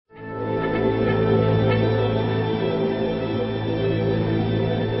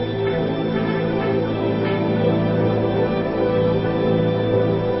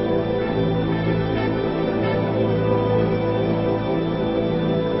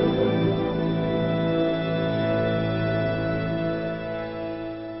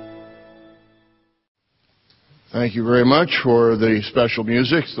Thank you very much for the special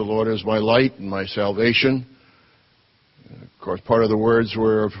music. The Lord is my light and my salvation. Of course, part of the words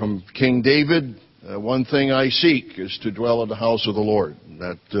were from King David. One thing I seek is to dwell in the house of the Lord.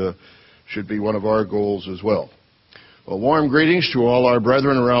 That should be one of our goals as well. Well, warm greetings to all our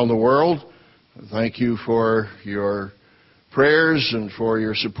brethren around the world. Thank you for your prayers and for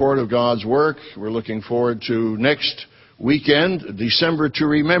your support of God's work. We're looking forward to next weekend, December to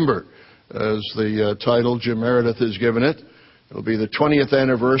Remember, as the title Jim Meredith has given it. It'll be the 20th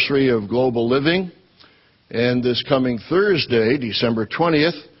anniversary of Global Living. And this coming Thursday, December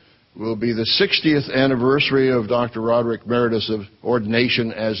 20th, will be the 60th anniversary of Dr. Roderick Meredith's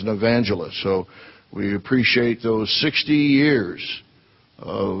ordination as an evangelist. So we appreciate those 60 years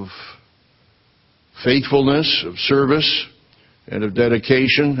of faithfulness, of service, and of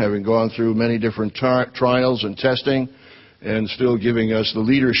dedication, having gone through many different trials and testing, and still giving us the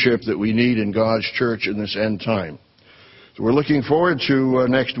leadership that we need in God's church in this end time. So we're looking forward to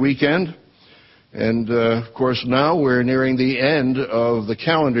next weekend. And, of course, now we're nearing the end of the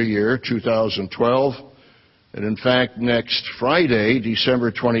calendar year, 2012. And, in fact, next Friday,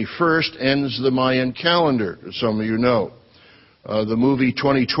 December 21st, ends the Mayan calendar, as some of you know. The movie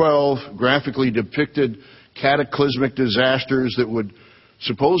 2012 graphically depicted cataclysmic disasters that would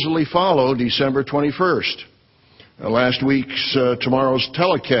supposedly follow December 21st. Last week's, tomorrow's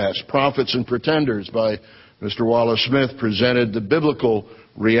telecast, Prophets and Pretenders, by Mr. Wallace Smith, presented the biblical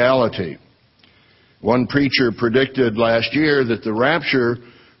reality. One preacher predicted last year that the rapture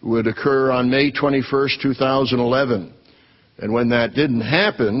would occur on May 21st, 2011. And when that didn't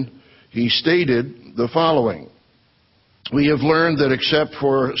happen, he stated the following: "We have learned that except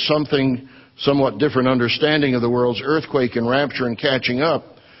for something somewhat different understanding of the world's earthquake and rapture and catching up,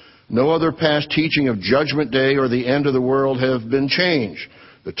 no other past teaching of Judgment Day or the end of the world have been changed.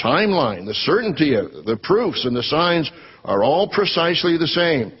 The timeline, the certainty of it, the proofs and the signs are all precisely the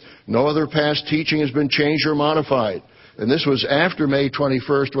same. No other past teaching has been changed or modified." And this was after May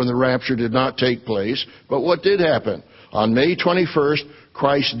 21st, when the rapture did not take place. But what did happen? On May 21st,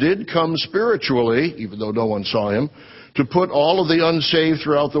 Christ did come spiritually, even though no one saw him, to put all of the unsaved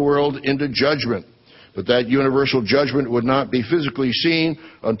throughout the world into judgment. But that universal judgment would not be physically seen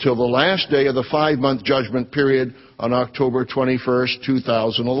until the last day of the 5-month judgment period on October 21st,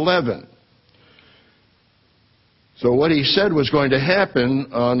 2011. So what he said was going to happen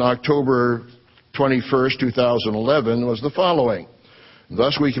on October 21st, 2011 was the following: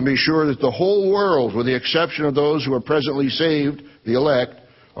 "Thus we can be sure that the whole world, with the exception of those who are presently saved, the elect,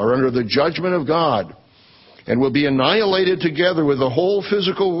 are under the judgment of God, and will be annihilated together with the whole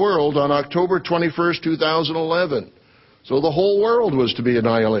physical world on October 21st, 2011. So the whole world was to be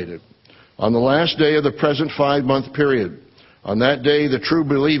annihilated on the last day of the present 5-month period. On that day, the true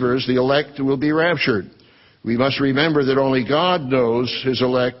believers, the elect, will be raptured. We must remember that only God knows his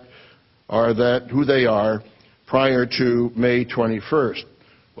elect who they are prior to May 21st.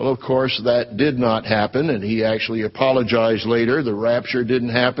 Well, of course, that did not happen, and he actually apologized later. The rapture didn't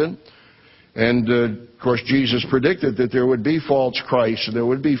happen. And, of course, Jesus predicted that there would be false Christs and there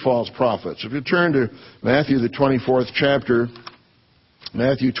would be false prophets. If you turn to Matthew, the 24th chapter,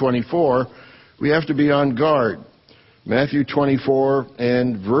 Matthew 24, we have to be on guard. Matthew 24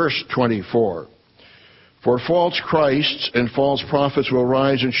 and verse 24. "For false Christs and false prophets will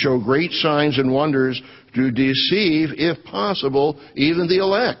rise and show great signs and wonders to deceive, if possible, even the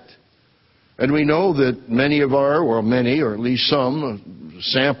elect." And we know that many, or at least some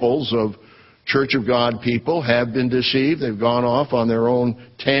samples of Church of God people have been deceived. They've gone off on their own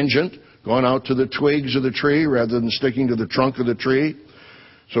tangent, gone out to the twigs of the tree rather than sticking to the trunk of the tree.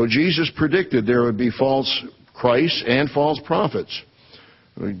 So Jesus predicted there would be false Christs and false prophets.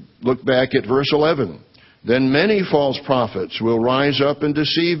 We look back at verse 11. "Then many false prophets will rise up and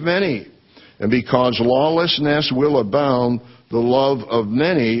deceive many. And because lawlessness will abound, the love of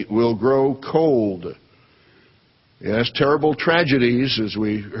many will grow cold." Yes, terrible tragedies, as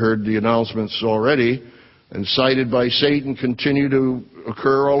we heard the announcements already, incited by Satan, continue to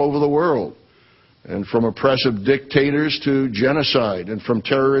occur all over the world. And from oppressive dictators to genocide, and from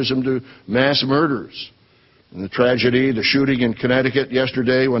terrorism to mass murders. And the tragedy, the shooting in Connecticut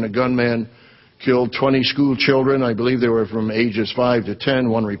yesterday when a gunman killed 20 school children. I believe they were from ages 5 to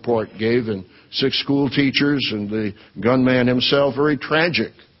 10, one report gave, and 6 school teachers, and the gunman himself. Very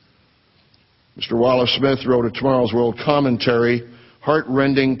tragic. Mr. Wallace Smith wrote a Tomorrow's World commentary,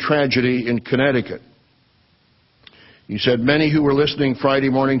 "Heart-Rending Tragedy in Connecticut." He said, "Many who were listening Friday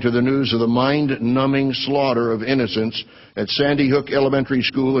morning to the news of the mind-numbing slaughter of innocents at Sandy Hook Elementary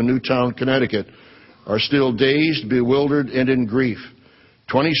School in Newtown, Connecticut, are still dazed, bewildered, and in grief.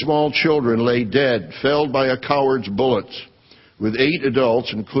 20 small children lay dead, felled by a coward's bullets, with 8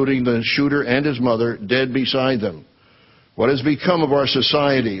 adults, including the shooter and his mother, dead beside them. What has become of our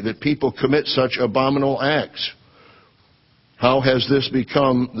society that people commit such abominable acts? How has this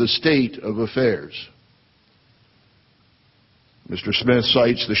become the state of affairs? Mr. Smith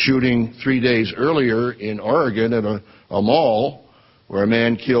cites the shooting 3 days earlier in Oregon at a mall where a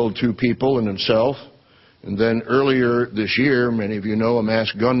man killed 2 people and himself. And then earlier this year, many of you know, a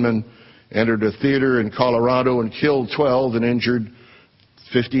masked gunman entered a theater in Colorado and killed 12 and injured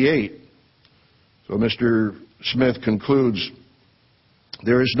 58. So Mr. Smith concludes,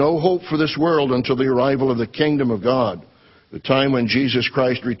 there is no hope for this world until the arrival of the kingdom of God, the time when Jesus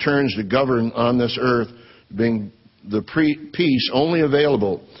Christ returns to govern on this earth, being the peace only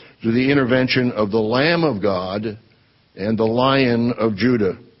available through the intervention of the Lamb of God and the Lion of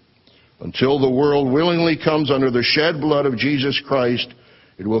Judah. Until the world willingly comes under the shed blood of Jesus Christ,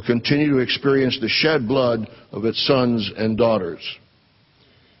 it will continue to experience the shed blood of its sons and daughters.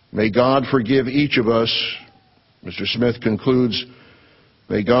 May God forgive each of us, Mr. Smith concludes,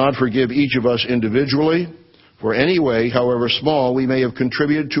 may God forgive each of us individually for any way, however small, we may have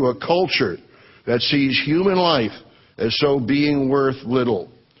contributed to a culture that sees human life as so being worth little.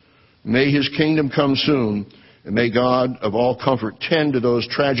 May His kingdom come soon, and may God of all comfort tend to those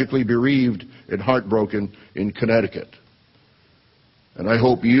tragically bereaved and heartbroken in Connecticut. And I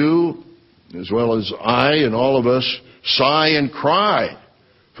hope you, as well as I and all of us, sigh and cry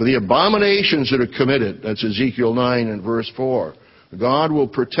for the abominations that are committed. That's Ezekiel 9 and verse 4. God will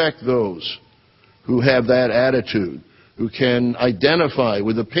protect those who have that attitude, who can identify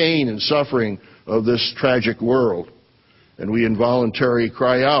with the pain and suffering of this tragic world. And we involuntarily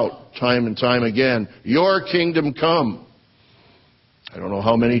cry out time and time again, your kingdom come. I don't know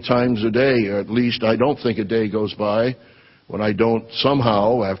how many times a day, or at least I don't think a day goes by when I don't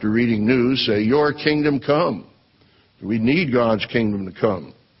somehow, after reading news, say, your kingdom come. We need God's kingdom to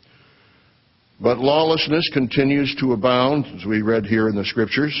come. But lawlessness continues to abound, as we read here in the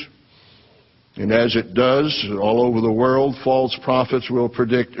Scriptures. And as it does all over the world, false prophets will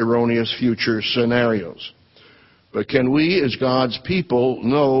predict erroneous future scenarios. But can we, as God's people,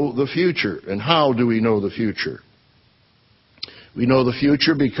 know the future? And how do we know the future? We know the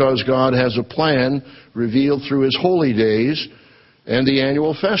future because God has a plan revealed through His holy days and the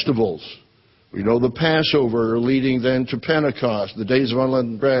annual festivals. We know the Passover leading then to Pentecost, the days of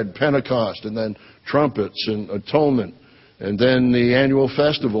unleavened bread, Pentecost, and then trumpets and atonement. And then the annual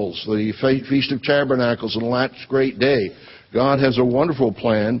festivals, the Feast of Tabernacles and last great day. God has a wonderful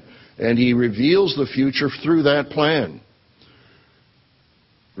plan, and He reveals the future through that plan.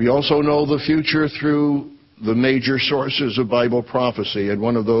 We also know the future through the major sources of Bible prophecy, and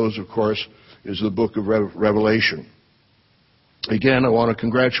one of those, of course, is the book of Revelation. Again, I want to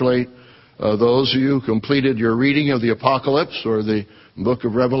congratulate those of you who completed your reading of the Apocalypse or the book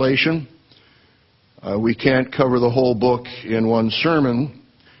of Revelation. We can't cover the whole book in one sermon.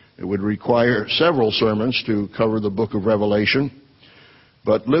 It would require several sermons to cover the book of Revelation.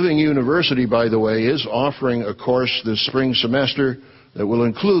 But Living University, by the way, is offering a course this spring semester that will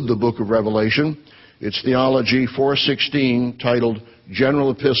include the book of Revelation. It's Theology 416, titled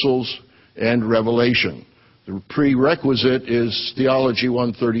General Epistles and Revelation. The prerequisite is Theology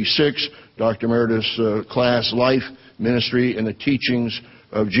 136, Dr. Meredith's class, Life, Ministry, and the Teachings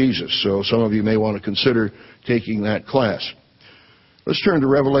of Jesus. So some of you may want to consider taking that class. Let's turn to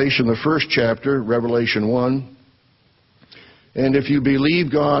Revelation, the first chapter, Revelation 1. And if you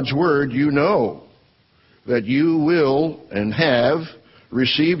believe God's Word, you know that you will and have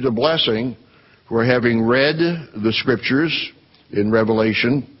received a blessing for having read the Scriptures in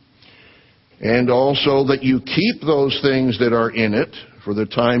Revelation, and also that you keep those things that are in it, for the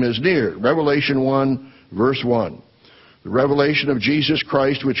time is near. Revelation 1, verse 1. The revelation of Jesus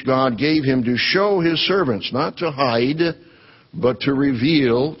Christ, which God gave Him to show His servants, not to hide, but to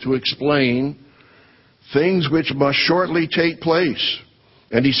reveal, to explain, things which must shortly take place.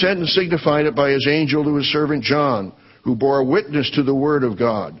 And He sent and signified it by His angel to His servant John, who bore witness to the Word of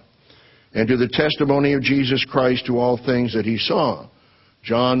God, and to the testimony of Jesus Christ to all things that he saw.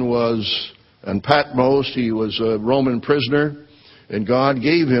 John was on Patmos, he was a Roman prisoner, and God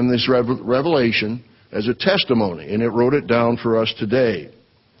gave him this revelation as a testimony, and it wrote it down for us today.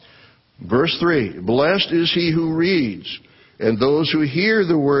 Verse 3, blessed is he who reads, and those who hear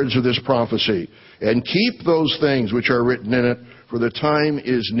the words of this prophecy, and keep those things which are written in it, for the time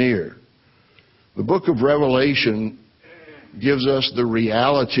is near. The book of Revelation gives us the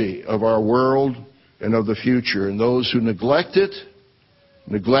reality of our world and of the future, and those who neglect it,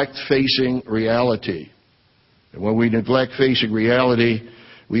 neglect facing reality. And when we neglect facing reality,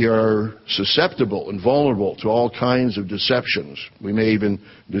 we are susceptible and vulnerable to all kinds of deceptions. We may even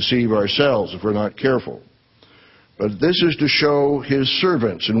deceive ourselves if we're not careful. But this is to show His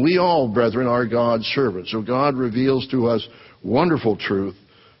servants, and we all, brethren, are God's servants. So God reveals to us wonderful truth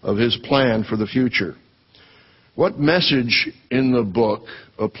of His plan for the future. What message in the book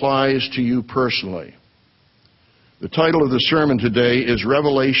applies to you personally? The title of the sermon today is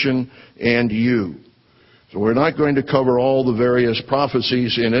Revelation and You. So we're not going to cover all the various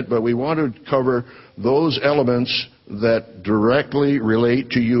prophecies in it, but we want to cover those elements that directly relate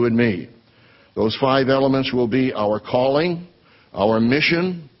to you and me. Those 5 elements will be our calling, our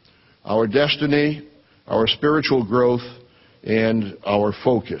mission, our destiny, our spiritual growth, and our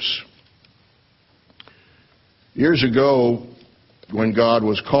focus. Years ago, when God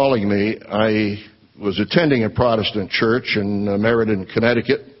was calling me, I was attending a Protestant church in Meriden,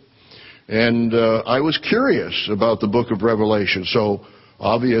 Connecticut, and I was curious about the book of Revelation. So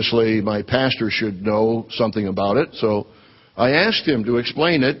obviously my pastor should know something about it. So I asked him to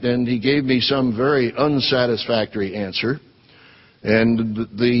explain it, and he gave me some very unsatisfactory answer. And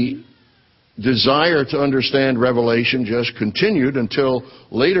the desire to understand Revelation just continued until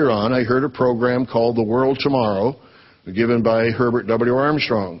later on I heard a program called The World Tomorrow, given by Herbert W.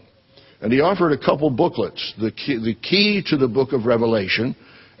 Armstrong. And he offered a couple booklets, the key to the book of Revelation,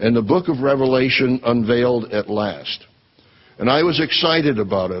 and the book of Revelation Unveiled at Last. And I was excited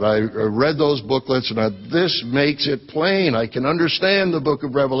about it. I read those booklets, and this makes it plain. I can understand the book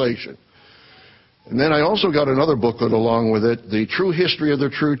of Revelation. And then I also got another booklet along with it, The True History of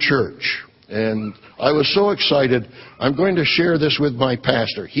the True Church. And I was so excited, I'm going to share this with my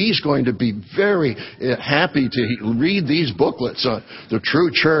pastor. He's going to be very happy to read these booklets on the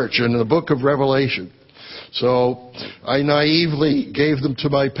true church and the book of Revelation. So I naively gave them to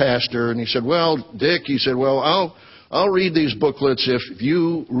my pastor, and he said, well, Dick, I'll read these booklets if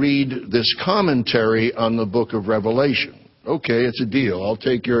you read this commentary on the book of Revelation. Okay, it's a deal. I'll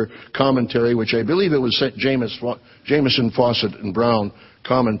take your commentary, which I believe it was Jameson, Fawcett, and Brown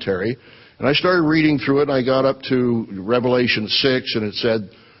commentary. And I started reading through it, and I got up to Revelation 6, and it said,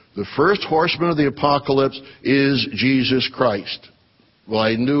 the first horseman of the apocalypse is Jesus Christ. Well,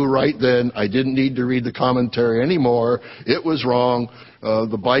 I knew right then I didn't need to read the commentary anymore. It was wrong.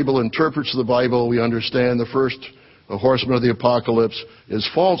 The Bible interprets the Bible. We understand the first horseman of the apocalypse is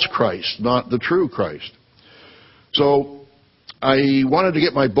false Christ, not the true Christ. So I wanted to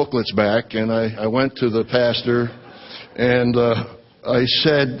get my booklets back, and I went to the pastor, and I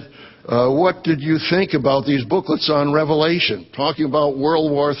said, what did you think about these booklets on Revelation? Talking about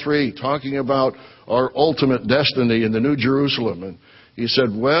World War III, talking about our ultimate destiny in the New Jerusalem. And he said,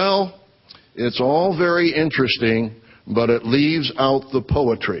 well, it's all very interesting, but it leaves out the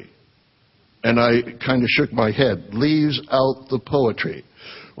poetry. And I kind of shook my head. Leaves out the poetry.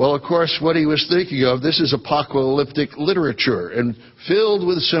 Well, of course, what he was thinking of, this is apocalyptic literature and filled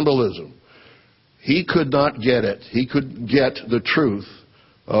with symbolism. He could not get it. He could get the truth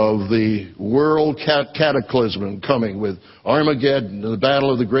of the world cataclysm coming with Armageddon, the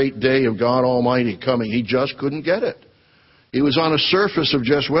battle of the great day of God Almighty coming. He just couldn't get it. He was on a surface of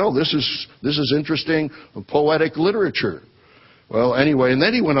just, well, this is interesting poetic literature. Well, anyway, and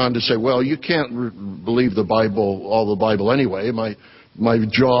then he went on to say, well, you can't believe the Bible, all the Bible anyway. My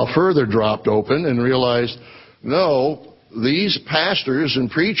jaw further dropped open and realized, no, these pastors and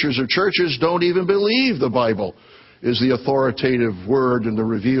preachers of churches don't even believe the Bible is the authoritative word and the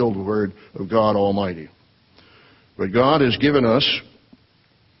revealed word of God Almighty. But God has given us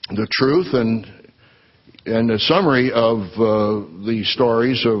the truth, and a summary of the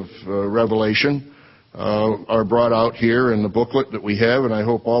stories of Revelation are brought out here in the booklet that we have, and I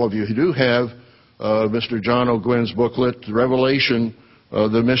hope all of you who do have Mr. John O'Gwen's booklet, Revelation,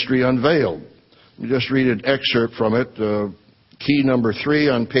 The Mystery Unveiled. Let me just read an excerpt from it. Key number 3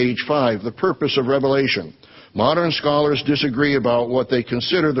 on page 5, the purpose of Revelation. Modern scholars disagree about what they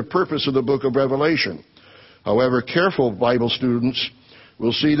consider the purpose of the book of Revelation. However, careful Bible students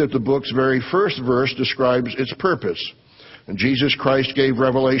will see that the book's very first verse describes its purpose. And Jesus Christ gave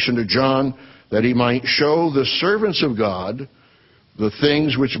revelation to John that he might show the servants of God the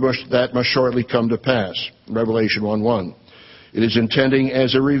things that must shortly come to pass. Revelation 1:1. It is intending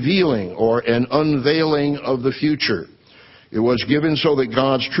as a revealing or an unveiling of the future. It was given so that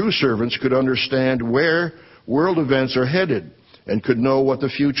God's true servants could understand where world events are headed and could know what the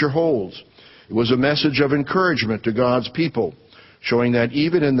future holds. It was a message of encouragement to God's people, showing that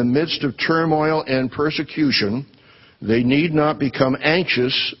even in the midst of turmoil and persecution, they need not become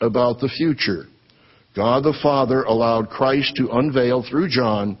anxious about the future. God the Father allowed Christ to unveil through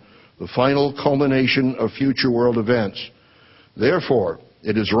John the final culmination of future world events. Therefore,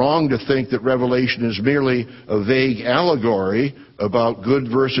 it is wrong to think that Revelation is merely a vague allegory about good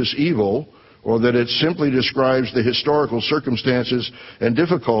versus evil, or that it simply describes the historical circumstances and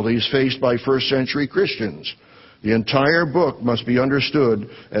difficulties faced by first-century Christians. The entire book must be understood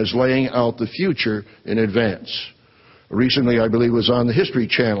as laying out the future in advance. Recently, I believe it was on the History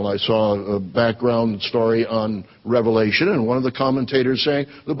Channel, I saw a background story on Revelation, and one of the commentators saying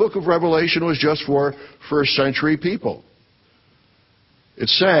the book of Revelation was just for first-century people.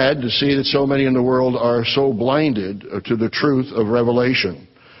 It's sad to see that so many in the world are so blinded to the truth of Revelation.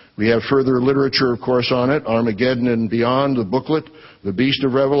 We have further literature, of course, on it, Armageddon and Beyond, the booklet, The Beast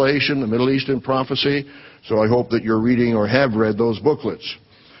of Revelation, The Middle Eastern Prophecy. So I hope that you're reading or have read those booklets.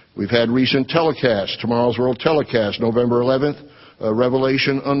 We've had recent telecasts, Tomorrow's World Telecast, November 11th,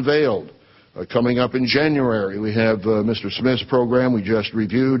 Revelation Unveiled. Coming up in January, we have Mr. Smith's program. We just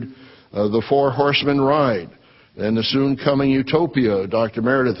reviewed The Four Horsemen Ride. And the soon-coming Utopia, Dr.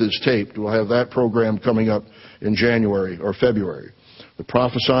 Meredith is taped. We'll have that program coming up in January or February. The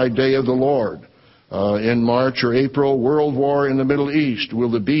Prophesied Day of the Lord. In March or April, World War in the Middle East. Will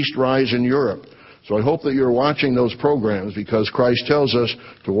the beast rise in Europe? So I hope that you're watching those programs, because Christ tells us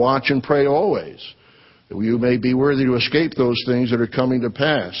to watch and pray always, that you may be worthy to escape those things that are coming to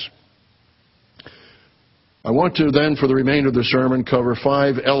pass. I want to then, for the remainder of the sermon, cover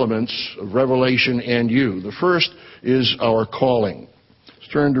 5 elements of Revelation and you. The first is our calling.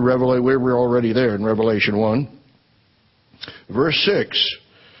 Let's turn to Revelation. We're already there in Revelation 1. Verse 6.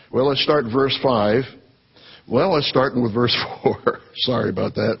 Well, let's start verse 5. Well, let's start with verse 4. Sorry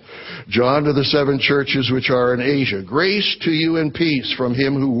about that. John, to the 7 churches which are in Asia. Grace to you and peace from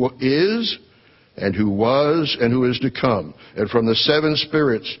him who is, and who was, and who is to come, and from the 7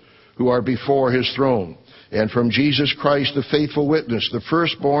 spirits who are before his throne, and from Jesus Christ, the faithful witness, the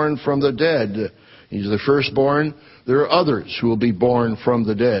firstborn from the dead. He's the firstborn. There are others who will be born from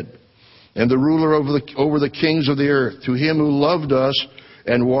the dead. And the ruler over the kings of the earth, to him who loved us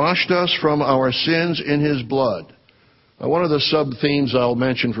and washed us from our sins in his blood. Now, one of the sub-themes I'll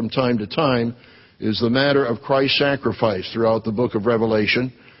mention from time to time is the matter of Christ's sacrifice throughout the book of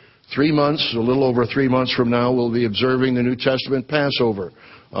Revelation. 3 months, a little over 3 months from now, we'll be observing the New Testament Passover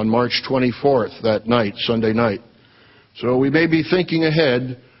on March 24th, that night, Sunday night. So we may be thinking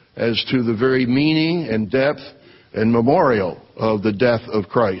ahead as to the very meaning and depth and memorial of the death of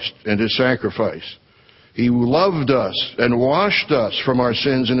Christ and his sacrifice. He loved us and washed us from our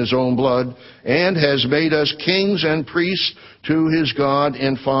sins in his own blood, and has made us kings and priests to his God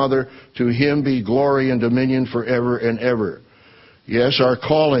and Father. To him be glory and dominion forever and ever. Yes, our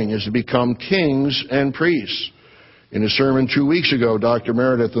calling is to become kings and priests. In his sermon 2 weeks ago, Dr.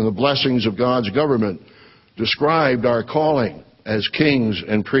 Meredith, on the blessings of God's government, described our calling as kings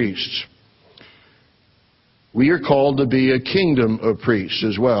and priests. We are called to be a kingdom of priests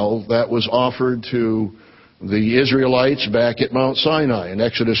as well. That was offered to the Israelites back at Mount Sinai in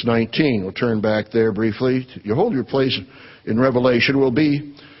Exodus 19. We'll turn back there briefly. You hold your place in Revelation. We'll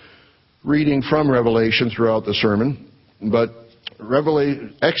be reading from Revelation throughout the sermon. But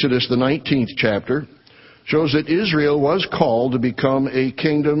Exodus, the 19th chapter, shows that Israel was called to become a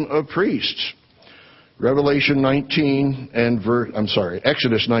kingdom of priests. Exodus 19 and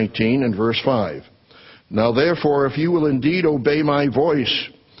verse 5. Now therefore, if you will indeed obey my voice,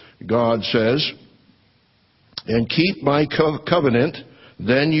 God says, and keep my covenant,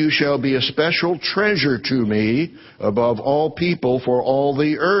 then you shall be a special treasure to me above all people, for all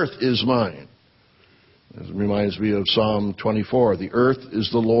the earth is mine. This reminds me of Psalm 24. The earth is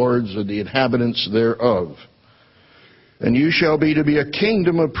the Lord's and the inhabitants thereof. And you shall be to be a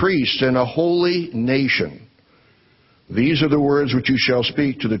kingdom of priests and a holy nation. These are the words which you shall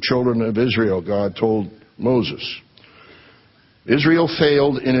speak to the children of Israel, God told Moses. Israel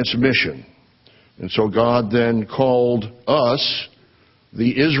failed in its mission. And so God then called us,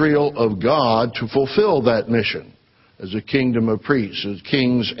 the Israel of God, to fulfill that mission as a kingdom of priests, as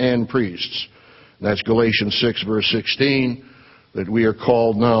kings and priests. And that's Galatians 6, verse 16, that we are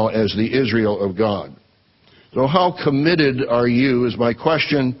called now as the Israel of God. So how committed are you, is my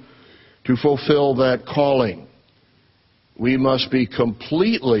question, to fulfill that calling? We must be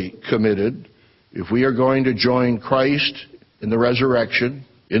completely committed if we are going to join Christ in the resurrection,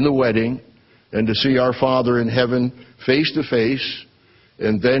 in the wedding, and to see our Father in heaven face to face,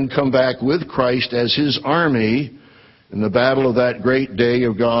 and then come back with Christ as his army in the battle of that great day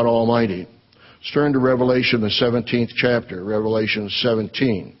of God Almighty. Let's turn to Revelation, the 17th chapter, Revelation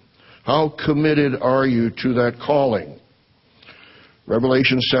 17. How committed are you to that calling?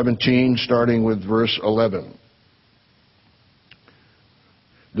 Revelation 17, starting with verse 11.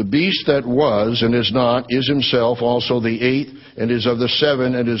 The beast that was and is not is himself also the eighth, and is of the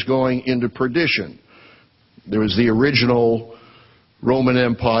seven, and is going into perdition. There was the original Roman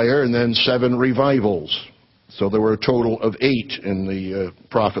Empire, and then 7 revivals. So there were a total of 8 in the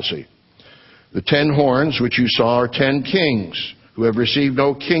prophecy. The 10 horns which you saw are 10 kings, who have received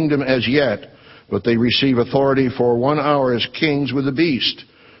no kingdom as yet, but they receive authority for 1 hour as kings with the beast.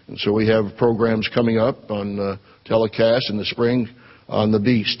 And so we have programs coming up on telecast in the spring on the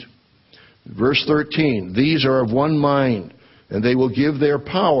beast. Verse 13, these are of one mind, and they will give their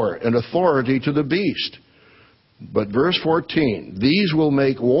power and authority to the beast. But verse 14, these will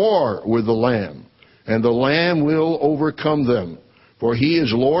make war with the Lamb, and the Lamb will overcome them. For he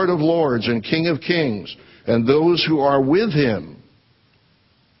is Lord of lords and King of kings, and those who are with him.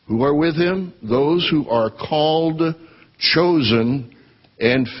 Who are with him? Those who are called, chosen,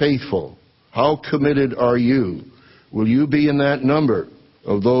 and faithful. How committed are you? Will you be in that number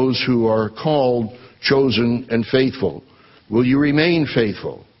of those who are called, chosen, and faithful? Will you remain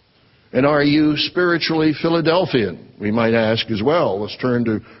faithful? And are you spiritually Philadelphian? We might ask as well. Let's turn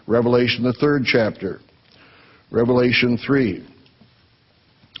to Revelation, the 3rd chapter. Revelation 3.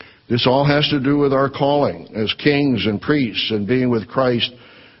 This all has to do with our calling as kings and priests and being with Christ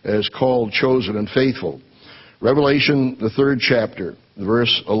as called, chosen, and faithful. Revelation, the 3rd chapter,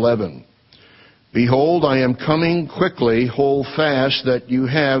 verse 11. Behold, I am coming quickly. Hold fast that you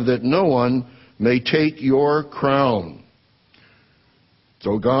have, that no one may take your crown.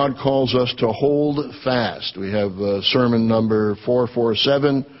 So God calls us to hold fast. We have sermon number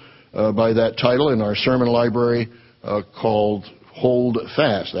 447 by that title in our sermon library called Hold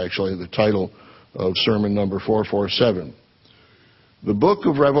Fast, actually the title of sermon number 447. The book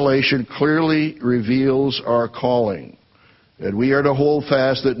of Revelation clearly reveals our calling, that we are to hold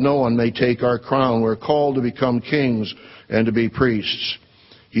fast that no one may take our crown. We're called to become kings and to be priests.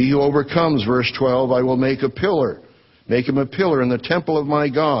 He who overcomes, verse 12, I will make him a pillar in the temple of my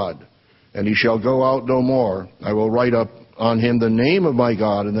God, and he shall go out no more. I will write up on him the name of my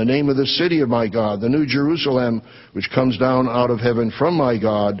God and the name of the city of my God, the new Jerusalem, which comes down out of heaven from my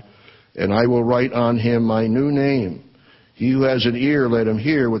God, and I will write on him my new name. He who has an ear, let him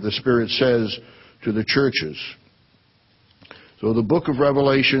hear what the Spirit says to the churches. So the book of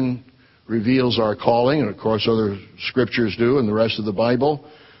Revelation reveals our calling, and of course other scriptures do, and the rest of the Bible.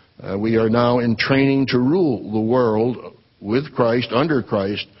 We are now in training to rule the world with Christ, under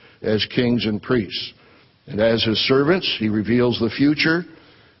Christ, as kings and priests. And as his servants, he reveals the future.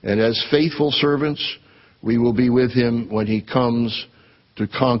 And as faithful servants, we will be with him when he comes to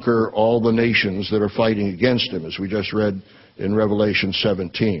conquer all the nations that are fighting against him, as we just read in Revelation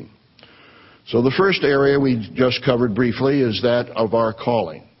 17. So the first area we just covered briefly is that of our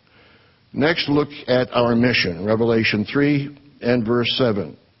calling. Next, look at our mission, Revelation 3 and verse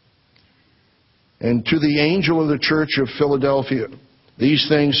 7. And to the angel of the church of Philadelphia, these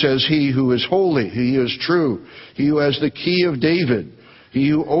things says he who is holy, he is true, he who has the key of David, he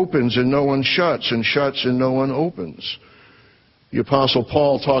who opens and no one shuts, and shuts and no one opens. The Apostle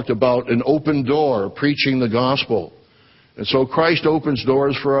Paul talked about an open door, preaching the gospel. And so Christ opens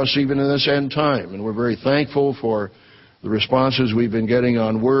doors for us even in this end time. And we're very thankful for the responses we've been getting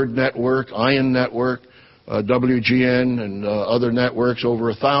on Word Network, Ion Network, WGN, and other networks, over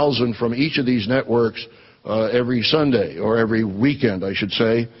 1,000 from each of these networks every Sunday, or every weekend, I should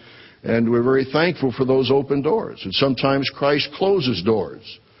say. And we're very thankful for those open doors. And sometimes Christ closes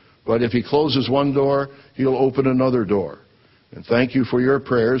doors. But if he closes one door, he'll open another door. And thank you for your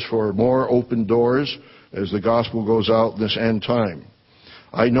prayers for more open doors as the gospel goes out in this end time.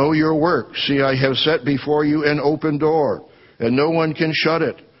 I know your work. See, I have set before you an open door, and no one can shut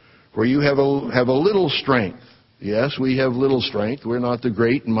it. For you have a little strength. Yes, we have little strength. We're not the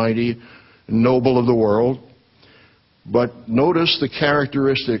great and mighty and noble of the world. But notice the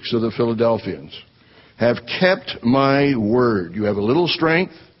characteristics of the Philadelphians. Have kept my word. You have a little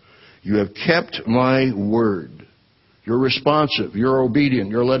strength. You have kept my word. You're responsive. You're obedient.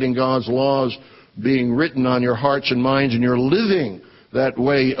 You're letting God's laws being written on your hearts and minds, and you're living that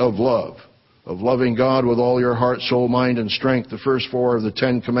way of love, of loving God with all your heart, soul, mind, and strength, the first 4 of the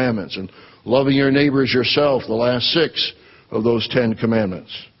 10 commandments, and loving your neighbors yourself, the last 6 of those 10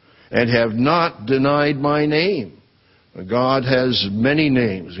 commandments, and have not denied my name. God has many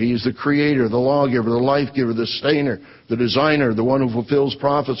names. He is the creator, the lawgiver, the life giver, the sustainer, the designer, the one who fulfills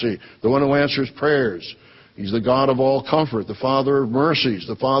prophecy, the one who answers prayers. He's the God of all comfort, the Father of mercies,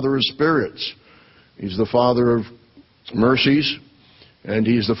 the Father of spirits. He's the Father of mercies, and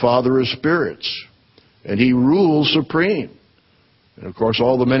He's the Father of spirits. And He rules supreme. And of course,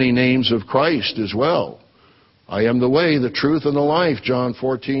 all the many names of Christ as well. I am the way, the truth, and the life, John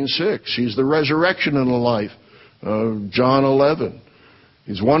 14:6. He's the resurrection and the life, John 11.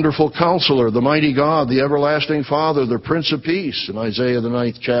 He's wonderful counselor, the mighty God, the everlasting Father, the Prince of Peace, in Isaiah the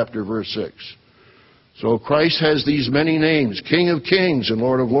 9th chapter, verse 6. So Christ has these many names, King of Kings and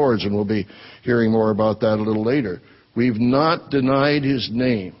Lord of Lords, and we'll be hearing more about that a little later. We've not denied His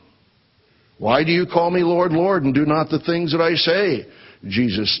name. Why do you call me Lord, Lord, and do not the things that I say?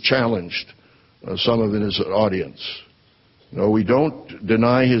 Jesus challenged some of His audience. No, we don't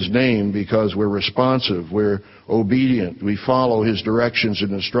deny His name because we're responsive, we're obedient. We follow His directions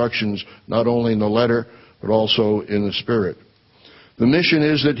and instructions, not only in the letter, but also in the spirit. The mission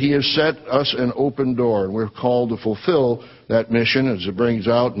is that He has set us an open door, and we're called to fulfill that mission, as it brings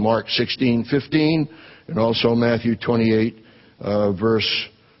out in Mark 16:15, and also Matthew 28, verse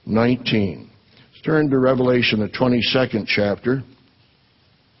 19. Let's turn to Revelation, the 22nd chapter.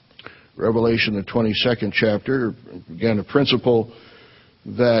 Revelation, the 22nd chapter. Again, a principle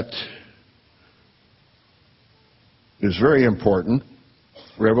that is very important.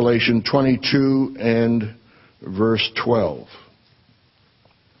 Revelation 22 and verse 12.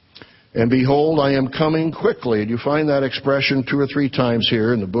 And behold, I am coming quickly. And you find that expression 2 or 3 times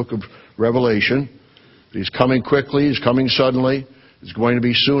here in the book of Revelation. He's coming quickly. He's coming suddenly. It's going to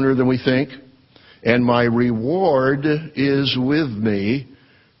be sooner than we think. And my reward is with me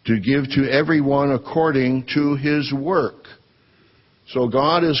to give to everyone according to his work. So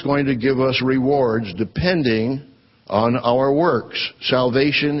God is going to give us rewards depending on our works.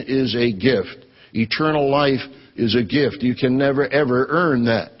 Salvation is a gift. Eternal life is a gift. You can never, ever earn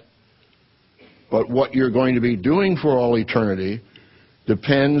that. But what you're going to be doing for all eternity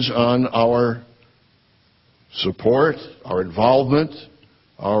depends on our support, our involvement,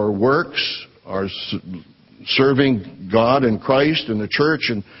 our works, our serving God and Christ and the church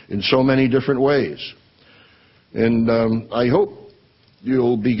in so many different ways. And I hope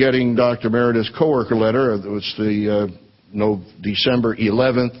you'll be getting Dr. Meredith's coworker letter. It was the December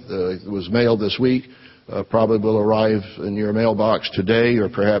 11th. It was mailed this week. Probably will arrive in your mailbox today or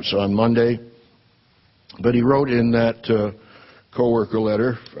perhaps on Monday. But he wrote in that coworker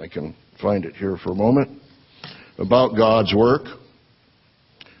letter, if I can find it here for a moment, about God's work.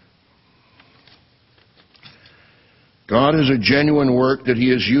 God has a genuine work that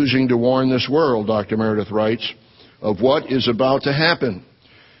He is using to warn this world, Dr. Meredith writes, of what is about to happen.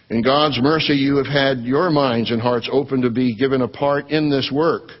 In God's mercy, you have had your minds and hearts open to be given a part in this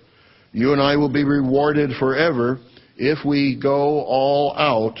work. You and I will be rewarded forever if we go all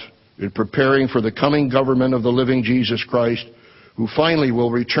out in preparing for the coming government of the living Jesus Christ, who finally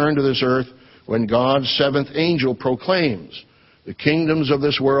will return to this earth when God's 7th angel proclaims, the kingdoms of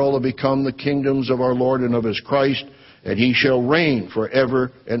this world have become the kingdoms of our Lord and of His Christ, and He shall reign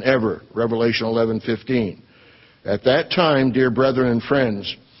forever and ever. Revelation 11:15. At that time, dear brethren and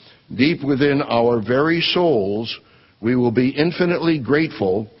friends, deep within our very souls, we will be infinitely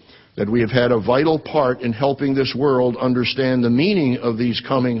grateful that we have had a vital part in helping this world understand the meaning of these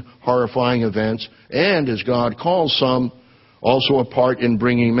coming horrifying events, and, as God calls some, also a part in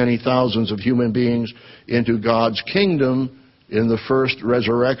bringing many thousands of human beings into God's kingdom in the first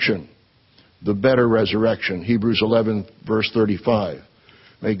resurrection, the better resurrection, Hebrews 11, verse 35.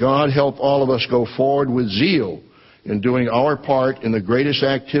 May God help all of us go forward with zeal in doing our part in the greatest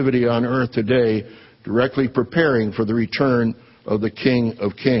activity on earth today, directly preparing for the return of the King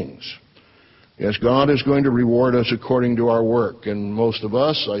of Kings. Yes, God is going to reward us according to our work. And most of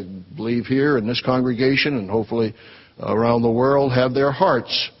us, I believe here in this congregation and hopefully around the world, have their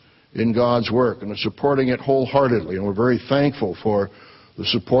hearts in God's work and are supporting it wholeheartedly. And we're very thankful for the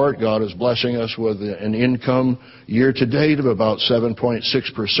support. God is blessing us with an income year to date of about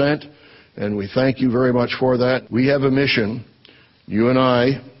 7.6%. And we thank you very much for that. We have a mission, you and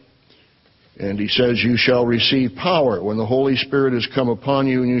I. And He says, you shall receive power when the Holy Spirit has come upon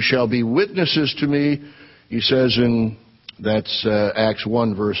you, and you shall be witnesses to me. He says that's Acts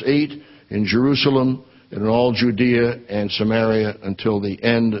 1, verse 8, in Jerusalem and in all Judea and Samaria until the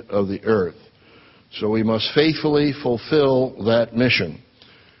end of the earth. So we must faithfully fulfill that mission.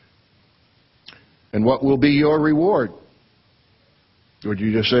 And what will be your reward? Would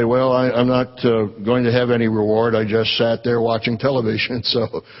you just say, well, I'm not going to have any reward. I just sat there watching television,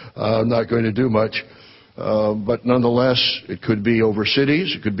 so I'm not going to do much. But nonetheless, it could be over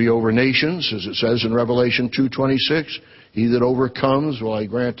cities. It could be over nations, as it says in Revelation 2:26. He that overcomes will I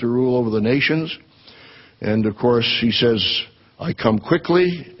grant to rule over the nations. And, of course, He says, I come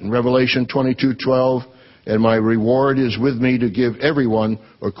quickly in Revelation 22:12, and my reward is with me to give everyone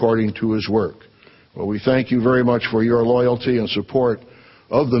according to his work. Well, we thank you very much for your loyalty and support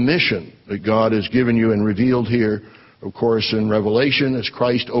of the mission that God has given you and revealed here, of course, in Revelation, as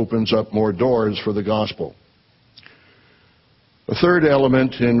Christ opens up more doors for the gospel. A third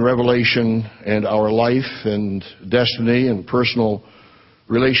element in Revelation and our life and destiny and personal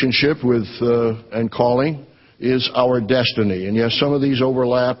relationship with and calling is our destiny. And yes, some of these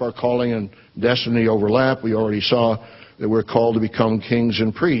overlap. Our calling and destiny overlap. We already saw that we're called to become kings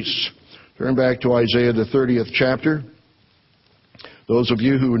and priests. Turn back to Isaiah, the 30th chapter. Those of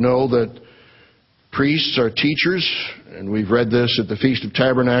you who know that priests are teachers, and we've read this at the Feast of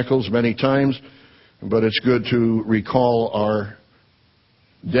Tabernacles many times, but it's good to recall our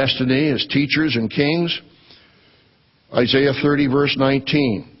destiny as teachers and kings. Isaiah 30, verse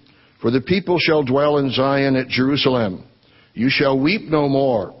 19. For the people shall dwell in Zion at Jerusalem. You shall weep no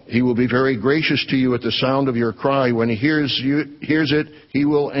more. He will be very gracious to you at the sound of your cry. When he hears it, he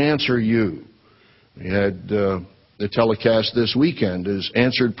will answer you. We had the telecast this weekend is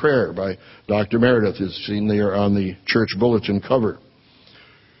Answered Prayer by Dr. Meredith. It's seen there on the church bulletin cover.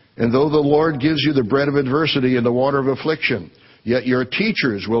 And though the Lord gives you the bread of adversity and the water of affliction, yet your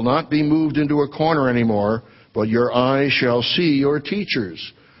teachers will not be moved into a corner anymore, but your eyes shall see your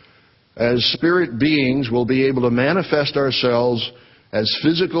teachers. As spirit beings, we'll be able to manifest ourselves as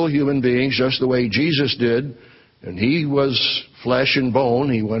physical human beings, just the way Jesus did. And he was flesh and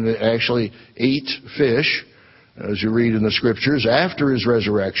bone. He actually ate fish, as you read in the Scriptures, after his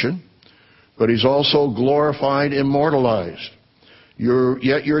resurrection. But he's also glorified, immortalized.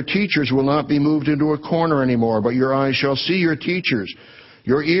 Yet your teachers will not be moved into a corner anymore, but your eyes shall see your teachers.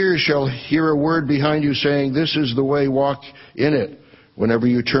 Your ears shall hear a word behind you saying, this is the way, walk in it, whenever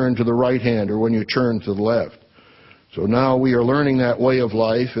you turn to the right hand or when you turn to the left. So now we are learning that way of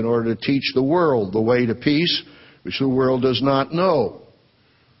life in order to teach the world the way to peace, which the world does not know.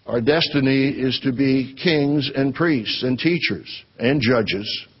 Our destiny is to be kings and priests and teachers and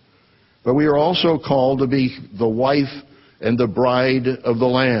judges. But we are also called to be the wife and the bride of the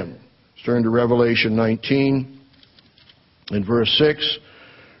Lamb. Let's turn to Revelation 19 and verse 6.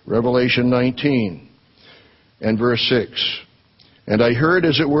 Revelation 19 and verse 6. And I heard,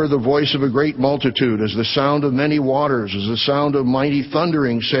 as it were, the voice of a great multitude, as the sound of many waters, as the sound of mighty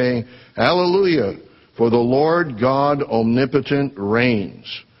thundering, saying, Hallelujah, for the Lord God omnipotent reigns.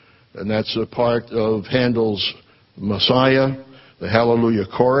 And that's a part of Handel's Messiah, the Hallelujah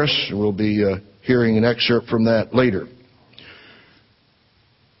chorus. And we'll be hearing an excerpt from that later.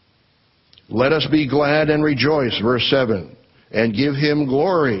 Let us be glad and rejoice, verse 7, and give him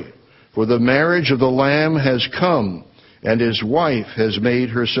glory, for the marriage of the Lamb has come, and his wife has made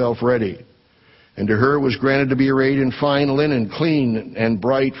herself ready. And to her was granted to be arrayed in fine linen, clean and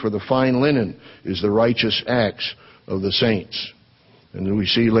bright, for the fine linen is the righteous acts of the saints. And then we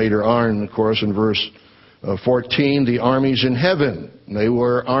see later on, of course, in verse 14, the armies in heaven. They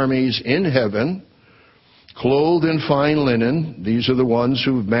were armies in heaven, clothed in fine linen. These are the ones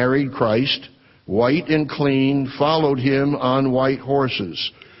who've married Christ, white and clean, followed him on white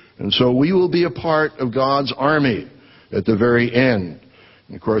horses. And so we will be a part of God's army at the very end.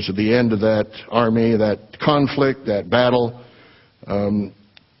 And of course, at the end of that army, that conflict, that battle,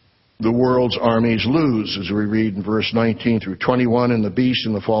 the world's armies lose, as we read in verse 19 through 21, and the beast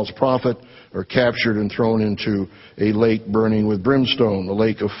and the false prophet are captured and thrown into a lake burning with brimstone, the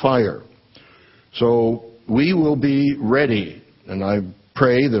lake of fire. So we will be ready, and I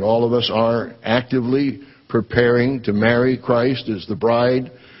pray that all of us are actively preparing to marry Christ as the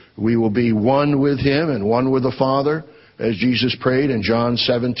bride. We will be one with him and one with the Father, as Jesus prayed in John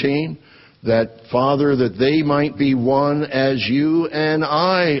 17, that, Father, that they might be one as you and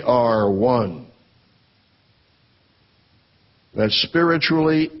I are one. That's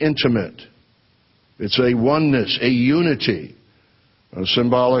spiritually intimate. It's a oneness, a unity,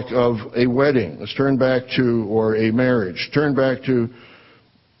 symbolic of a wedding. Let's turn back to, or a marriage. Turn back to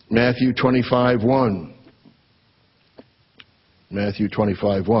Matthew 25:1. Matthew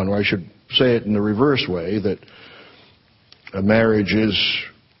 25:1, or I should say it in the reverse way, that a marriage is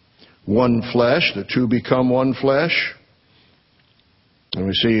one flesh, the two become one flesh. And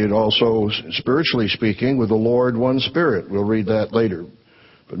we see it also, spiritually speaking, with the Lord one Spirit. We'll read that later.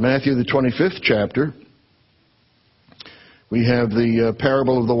 But Matthew, the 25th chapter, we have the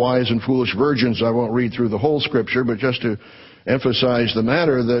parable of the wise and foolish virgins. I won't read through the whole Scripture, but just to emphasize the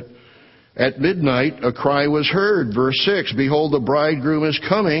matter that at midnight a cry was heard. Verse 6, Behold, the bridegroom is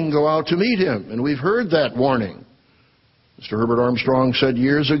coming, go out to meet him. And we've heard that warning. Mr. Herbert Armstrong said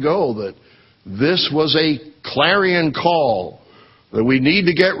years ago that this was a clarion call, that we need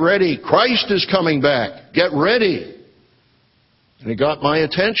to get ready. Christ is coming back. Get ready. And it got my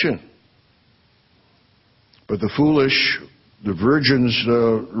attention. But the foolish the virgins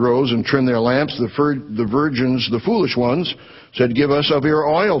rose and trimmed their lamps. The virgins, the foolish ones, said, "Give us of your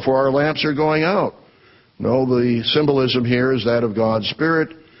oil, for our lamps are going out." No, the symbolism here is that of God's Spirit.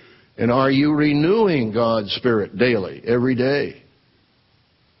 And are you renewing God's Spirit daily, every day?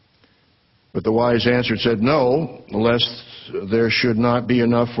 But the wise answered, said, "No, lest there should not be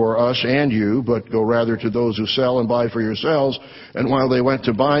enough for us and you, but go rather to those who sell and buy for yourselves." And while they went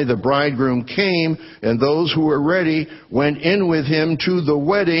to buy, the bridegroom came, and those who were ready went in with him to the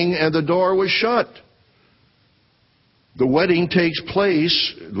wedding, and the door was shut. The wedding takes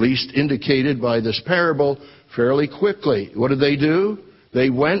place, at least indicated by this parable, fairly quickly. What did they do? They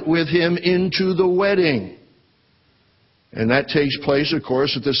went with him into the wedding. And that takes place, of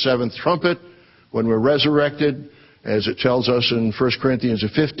course, at the seventh trumpet, when we're resurrected, as it tells us in 1 Corinthians, the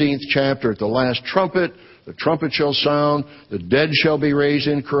 15th chapter, at the last trumpet, the trumpet shall sound, the dead shall be raised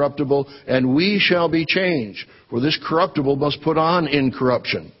incorruptible, and we shall be changed. For this corruptible must put on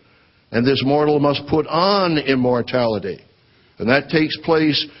incorruption, and this mortal must put on immortality. And that takes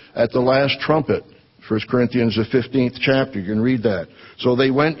place at the last trumpet. 1 Corinthians, the 15th chapter, you can read that. So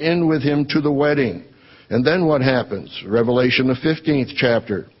they went in with him to the wedding. And then what happens? Revelation, the 15th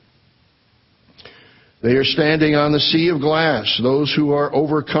chapter. They are standing on the sea of glass, those who are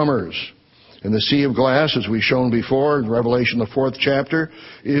overcomers. And the sea of glass, as we've shown before in Revelation, the 4th chapter,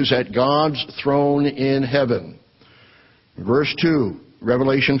 is at God's throne in heaven. Verse 2,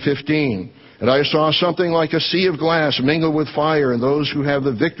 Revelation 15. "And I saw something like a sea of glass mingled with fire, and those who have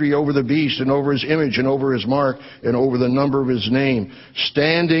the victory over the beast and over his image and over his mark and over the number of his name,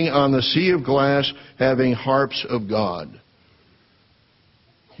 standing on the sea of glass, having harps of God."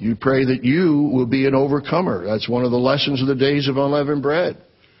 You pray that you will be an overcomer. That's one of the lessons of the days of unleavened bread.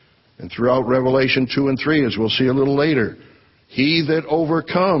 And throughout Revelation 2 and 3, as we'll see a little later, he that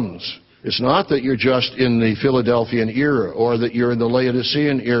overcomes. It's not that you're just in the Philadelphian era, or that you're in the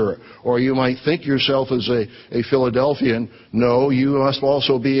Laodicean era, or you might think yourself as a Philadelphian. No, you must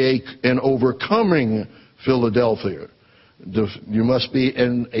also be an overcoming Philadelphia. You must be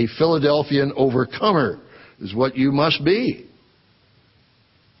a Philadelphian overcomer, is what you must be.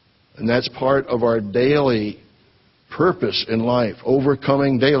 And that's part of our daily purpose in life,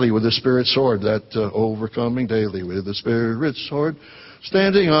 overcoming daily with the Spirit's sword. That overcoming daily with the Spirit's sword,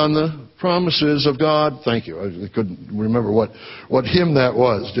 standing on the promises of God. Thank you. I couldn't remember what hymn that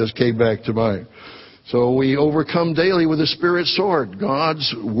was. Just came back to mind. So we overcome daily with the Spirit's sword,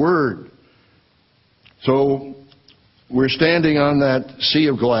 God's Word. So we're standing on that sea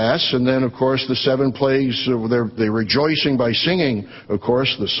of glass, and then, of course, the seven plagues, they're rejoicing by singing, of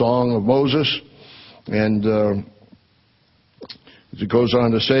course, the song of Moses. And as it goes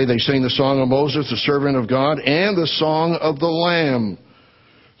on to say, they sing the song of Moses, the servant of God, and the song of the Lamb.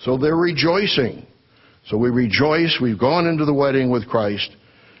 So they're rejoicing. So we rejoice. We've gone into the wedding with Christ.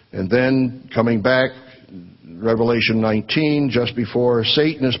 And then coming back, Revelation 19, just before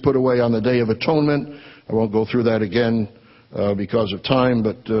Satan is put away on the Day of Atonement. I won't go through that again because of time,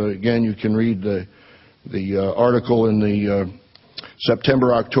 but again, you can read the article in the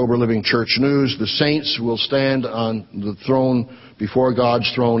September-October Living Church News. The saints will stand on the throne before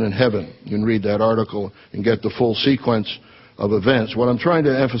God's throne in heaven. You can read that article and get the full sequence of events. What I'm trying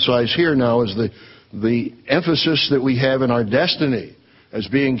to emphasize here now is the emphasis that we have in our destiny as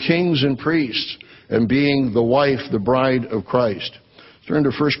being kings and priests and being the wife, the bride of Christ. Turn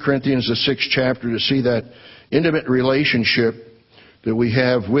to 1 Corinthians, the 6th chapter, to see that intimate relationship that we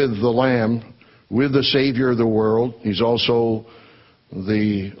have with the Lamb, with the Savior of the world. He's also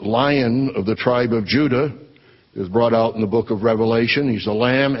the Lion of the tribe of Judah, is brought out in the book of Revelation. He's the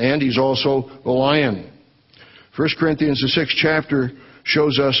Lamb, and he's also the Lion. 1 Corinthians, the 6th chapter,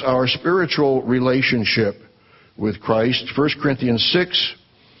 shows us our spiritual relationship with Christ. 1 Corinthians 6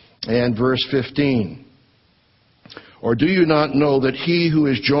 and verse 15. "Or do you not know that he who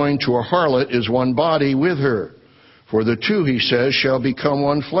is joined to a harlot is one body with her? For the two, he says, shall become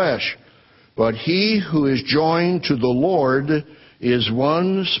one flesh. But he who is joined to the Lord is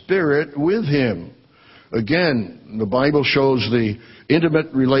one spirit with him." Again, the Bible shows the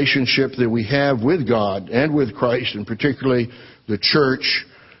intimate relationship that we have with God and with Christ, and particularly the church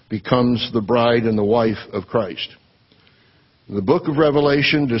becomes the bride and the wife of Christ. The book of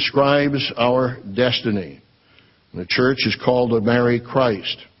Revelation describes our destiny. The church is called to marry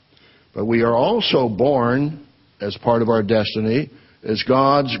Christ. But we are also born, as part of our destiny, as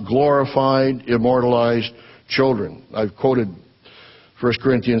God's glorified, immortalized children. I've quoted 1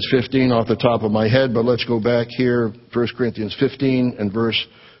 Corinthians 15 off the top of my head, but let's go back here, 1 Corinthians 15 and verse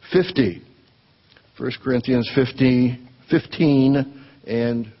 50. 1 Corinthians 15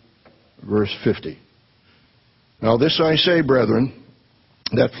 and verse 50. Now this I say, brethren,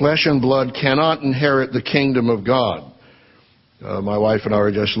 that flesh and blood cannot inherit the kingdom of God. My wife and I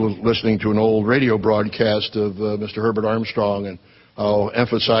were just listening to an old radio broadcast of Mr. Herbert Armstrong, and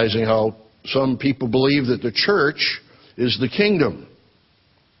emphasizing how some people believe that the church is the kingdom.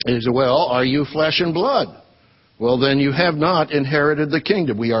 And he said, well, are you flesh and blood? Well, then you have not inherited the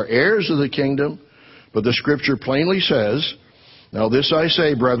kingdom. We are heirs of the kingdom, but the Scripture plainly says, now this I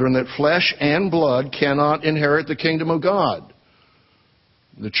say, brethren, that flesh and blood cannot inherit the kingdom of God.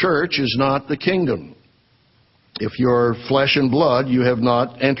 The church is not the kingdom. If you're flesh and blood, you have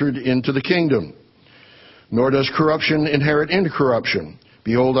not entered into the kingdom. Nor does corruption inherit incorruption.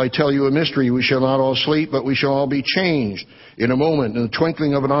 Behold, I tell you a mystery. We shall not all sleep, but we shall all be changed in a moment, in the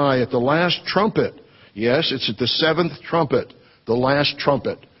twinkling of an eye, at the last trumpet. Yes, it's at the seventh trumpet, the last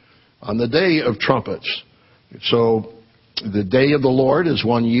trumpet, on the day of trumpets. So the day of the Lord is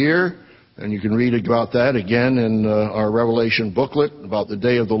 1 year, and you can read about that again in our Revelation booklet about the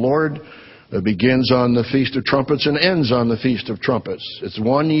day of the Lord. It begins on the Feast of Trumpets and ends on the Feast of Trumpets. It's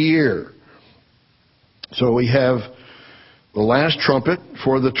 1 year. So we have the last trumpet,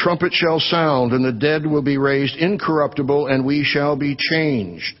 for the trumpet shall sound, and the dead will be raised incorruptible, and we shall be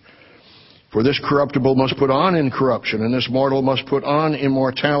changed. For this corruptible must put on incorruption, and this mortal must put on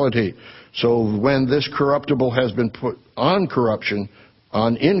immortality. So when this corruptible has been put on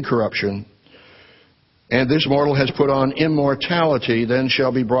incorruption, and this mortal has put on immortality, then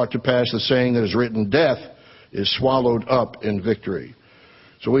shall be brought to pass the saying that is written, death is swallowed up in victory.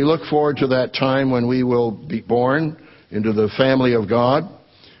 So we look forward to that time when we will be born into the family of God.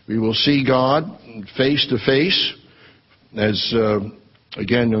 We will see God face to face. As,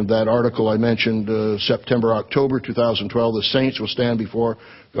 again, in that article I mentioned, September, October 2012, the saints will stand before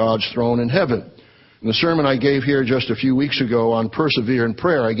God's throne in heaven. In the sermon I gave here just a few weeks ago on persevere in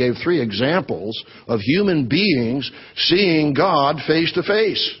prayer, I gave 3 examples of human beings seeing God face to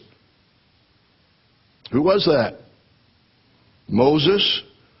face. Who was that? Moses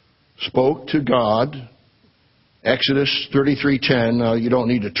spoke to God. Exodus 33:10. Now, you don't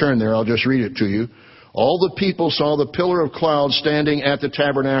need to turn there. I'll just read it to you. All the people saw the pillar of cloud standing at the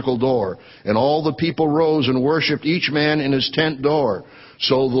tabernacle door, and all the people rose and worshipped, each man in his tent door.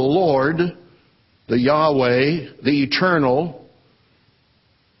 So the Lord, the Yahweh, the Eternal,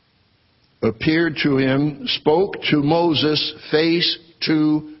 appeared to him, spoke to Moses face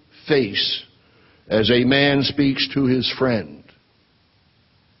to face, as a man speaks to his friend.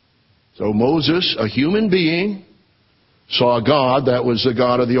 So Moses, a human being, saw God. That was the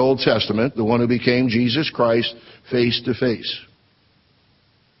God of the Old Testament, the one who became Jesus Christ, face to face.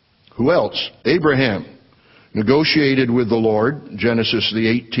 Who else? Abraham negotiated with the Lord, Genesis the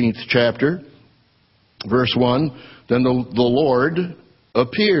 18th chapter, verse 1. Then the Lord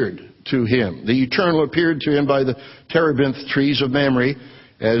appeared to him. The Eternal appeared to him by the terebinth trees of Mamre,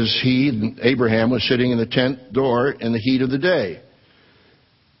 as he, Abraham, was sitting in the tent door in the heat of the day.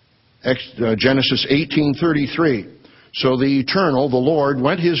 Genesis 18:33. So the Eternal, the Lord,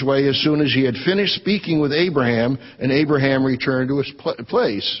 went his way as soon as he had finished speaking with Abraham, and Abraham returned to his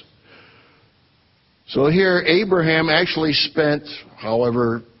place. So here Abraham actually spent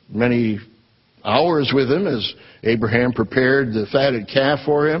however many hours with him as Abraham prepared the fatted calf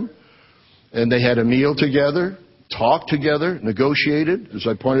for him, and they had a meal together, talked together, negotiated, as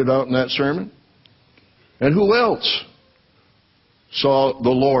I pointed out in that sermon. And who else saw the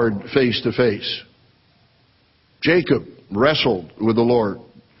Lord face to face? Jacob wrestled with the Lord.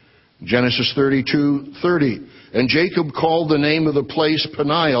 Genesis 32:30. And Jacob called the name of the place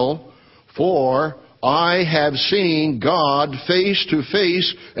Peniel, for I have seen God face to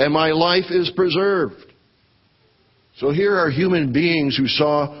face, and my life is preserved. So here are human beings who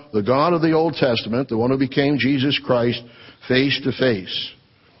saw the God of the Old Testament, the one who became Jesus Christ, face to face.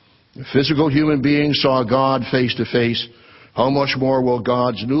 The physical human beings saw God face to face. How much more will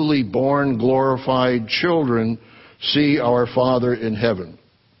God's newly born, glorified children see our Father in heaven?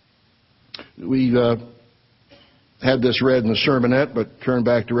 We had this read in the sermonette, but turn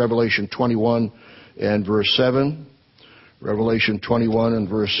back to Revelation 21 and verse 7. Revelation 21 and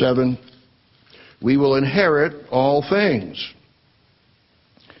verse 7. We will inherit all things.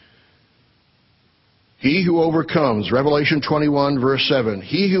 He who overcomes, Revelation 21 verse 7,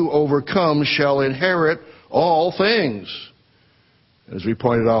 he who overcomes shall inherit all things. As we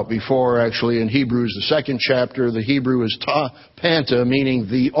pointed out before, actually, in Hebrews, the 2nd chapter, the Hebrew is ta panta, meaning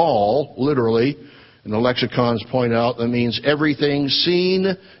the all, literally. And the lexicons point out that means everything seen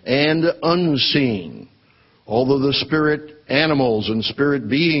and unseen. Although the spirit animals and spirit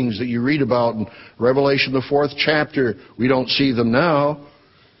beings that you read about in Revelation, the 4th chapter, we don't see them now.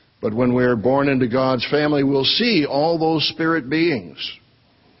 But when we're born into God's family, we'll see all those spirit beings.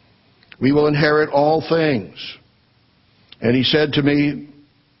 We will inherit all things. And he said to me,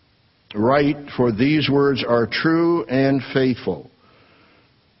 "Write, for these words are true and faithful."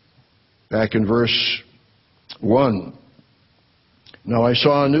 Back in verse 1. "Now I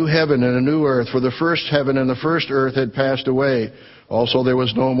saw a new heaven and a new earth, for the first heaven and the first earth had passed away. Also there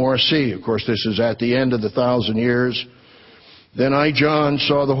was no more sea." Of course, this is at the end of the 1,000 years. "Then I, John,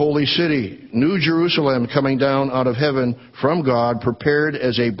 saw the holy city, New Jerusalem, coming down out of heaven from God, prepared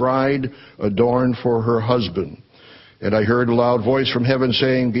as a bride adorned for her husband. And I heard a loud voice from heaven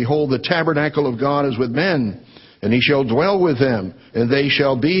saying, 'Behold, the tabernacle of God is with men, and he shall dwell with them, and they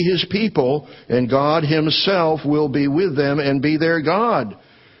shall be his people, and God himself will be with them and be their God.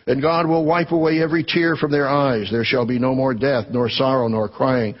 And God will wipe away every tear from their eyes. There shall be no more death, nor sorrow, nor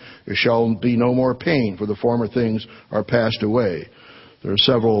crying. There shall be no more pain, for the former things are passed away.'" There are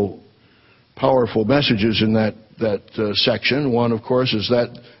several powerful messages in that section. One, of course, is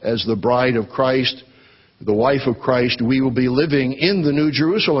that as the bride of Christ, the wife of Christ, we will be living in the New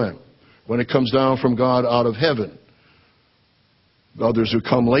Jerusalem when it comes down from God out of heaven. Others who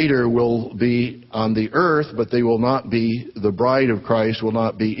come later will be on the earth, but they will not be, the bride of Christ will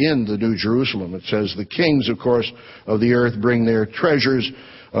not be in the New Jerusalem. It says the kings, of course, of the earth bring their treasures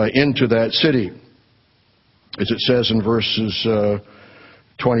into that city. As it says in verses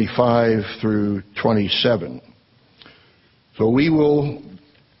 25 through 27. So we will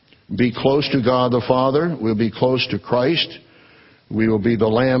be close to God the Father. We'll be close to Christ. We will be the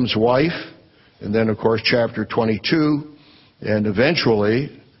Lamb's wife. And then, of course, chapter 22. And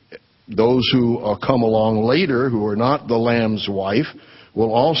eventually, those who come along later, who are not the Lamb's wife,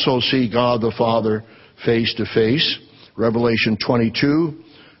 will also see God the Father face to face. Revelation 22,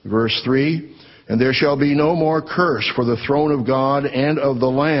 verse 3. "And there shall be no more curse, for the throne of God and of the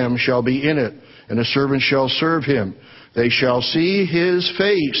Lamb shall be in it, and a servant shall serve him. They shall see his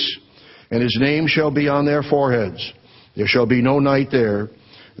face, and his name shall be on their foreheads. There shall be no night there.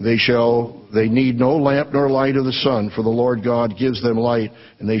 They need no lamp nor light of the sun, for the Lord God gives them light,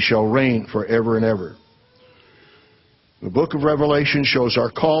 and they shall reign forever and ever." The book of Revelation shows our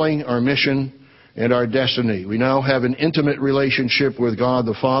calling, our mission, and our destiny. We now have an intimate relationship with God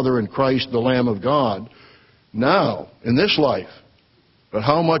the Father and Christ, the Lamb of God, now, in this life. But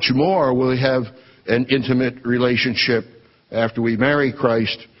how much more will we have an intimate relationship after we marry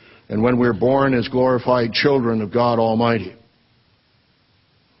Christ and when we're born as glorified children of God Almighty?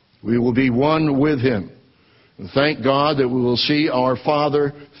 We will be one with Him. And thank God that we will see our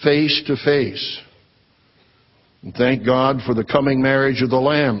Father face to face. And thank God for the coming marriage of the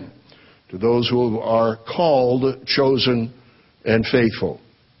Lamb to those who are called, chosen, and faithful.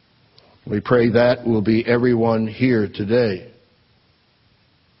 We pray that will be everyone here today.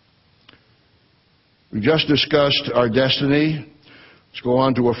 We just discussed our destiny. Let's go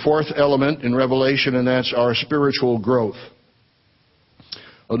on to a fourth element in Revelation, and that's our spiritual growth.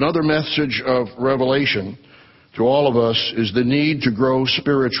 Another message of Revelation to all of us is the need to grow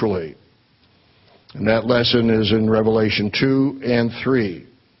spiritually. And that lesson is in Revelation 2 and 3.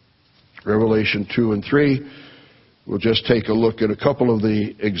 Revelation 2 and 3. We'll just take a look at a couple of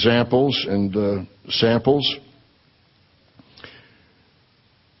the examples and samples.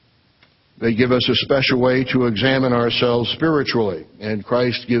 They give us a special way to examine ourselves spiritually. And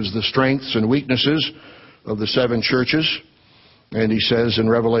Christ gives the strengths and weaknesses of the seven churches. And He says in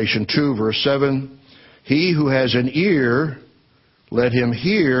Revelation 2, verse 7, "He who has an ear, let him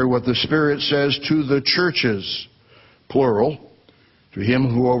hear what the Spirit says to the churches," plural. "To him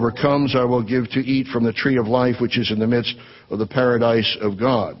who overcomes I will give to eat from the tree of life, which is in the midst of the paradise of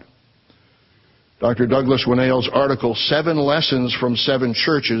God." Dr. Douglas Winnail's article, 7 Lessons from 7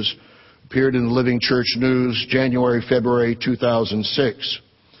 Churches, appeared in the Living Church News, January, February 2006.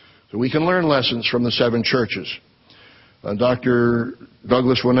 So we can learn lessons from the 7 churches. Dr.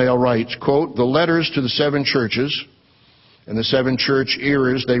 Douglas Winnail writes, quote, "The letters to the 7 churches and the 7 church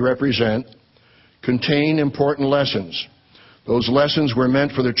eras they represent contain important lessons. Those lessons were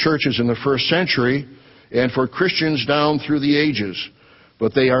meant for the churches in the first century and for Christians down through the ages.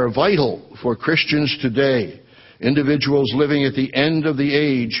 But they are vital for Christians today, individuals living at the end of the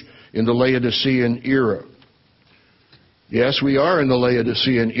age in the Laodicean era." Yes, we are in the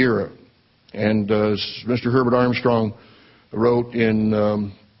Laodicean era. And as Mr. Herbert Armstrong wrote in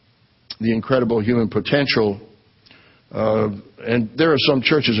The Incredible Human Potential, and there are some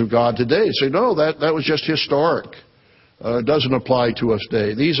churches of God today that say, no, that was just historic. It doesn't apply to us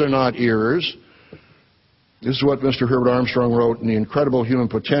today. These are not errors. This is what Mr. Herbert Armstrong wrote in The Incredible Human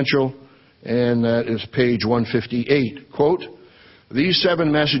Potential, and that is page 158. Quote, These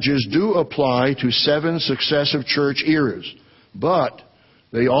 7 messages do apply to 7 successive church eras, but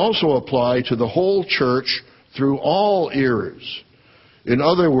they also apply to the whole church through all eras. In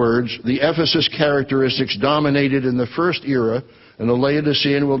other words, the Ephesus characteristics dominated in the first era, and the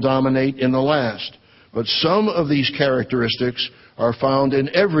Laodicean will dominate in the last. But some of these characteristics are found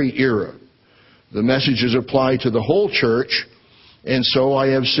in every era. The messages apply to the whole church, and so I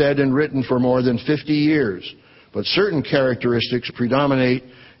have said and written for more than 50 years. But certain characteristics predominate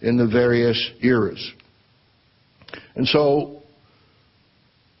in the various eras. And so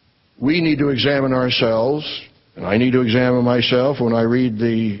we need to examine ourselves, and I need to examine myself when I read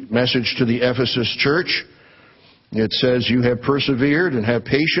the message to the Ephesus church. It says, "You have persevered and have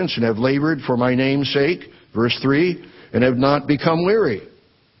patience and have labored for my name's sake," verse 3, "and have not become weary."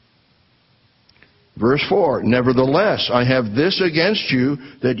 Verse 4, "Nevertheless, I have this against you,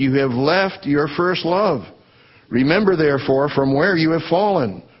 that you have left your first love. Remember, therefore, from where you have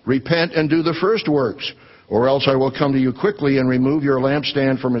fallen. Repent and do the first works, or else I will come to you quickly and remove your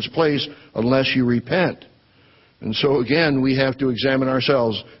lampstand from its place unless you repent." And so again, we have to examine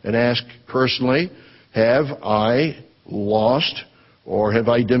ourselves and ask personally, have I lost or have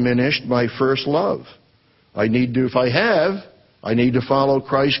I diminished my first love? If I have, I need to follow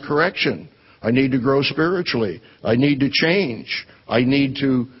Christ's correction. I need to grow spiritually. I need to change. I need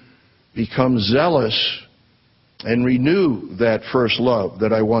to become zealous and renew that first love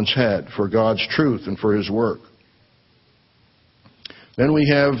that I once had for God's truth and for His work. Then we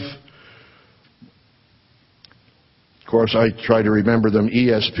have, of course, I try to remember them.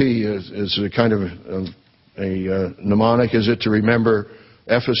 ESP is a kind of a mnemonic, is it, to remember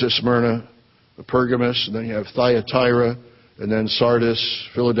Ephesus, Smyrna, Pergamos, and then you have Thyatira, and then Sardis,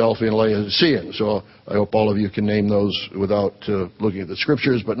 Philadelphia, and Laodicea. So I hope all of you can name those without looking at the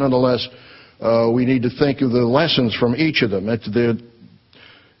scriptures, but nonetheless, we need to think of the lessons from each of them.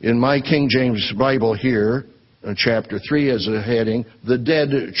 In my King James Bible here, chapter 3 has a heading, "The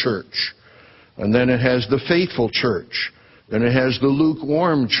Dead Church." And then it has "The Faithful Church." Then it has "The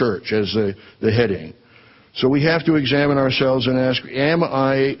Lukewarm Church" as the heading. So we have to examine ourselves and ask, am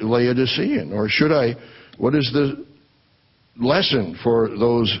I Laodicean? Or what is the lesson for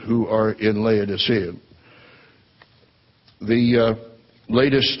those who are in Laodicea? The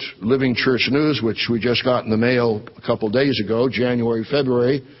latest Living Church News, which we just got in the mail a couple days ago, January,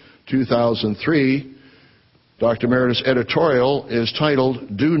 February 2003, Dr. Meredith's editorial is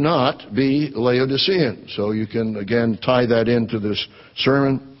titled, "Do Not Be Laodicean." So you can, again, tie that into this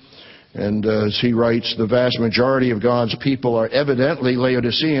sermon. And as he writes, the vast majority of God's people are evidently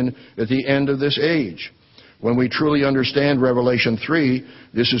Laodicean at the end of this age. When we truly understand Revelation 3,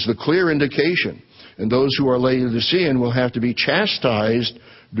 this is the clear indication. And those who are Laodicean will have to be chastised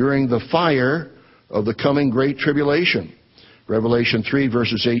during the fire of the coming great tribulation. Revelation 3,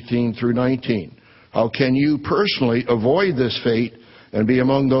 verses 18 through 19. How can you personally avoid this fate and be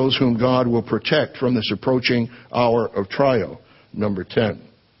among those whom God will protect from this approaching hour of trial? Number 10.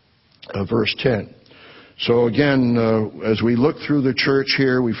 Verse 10. So again, as we look through the church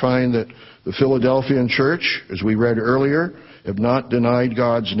here, we find that the Philadelphian church, as we read earlier, have not denied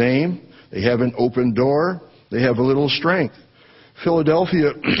God's name. They have an open door. They have a little strength.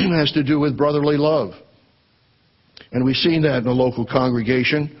 Philadelphia has to do with brotherly love. And we've seen that in the local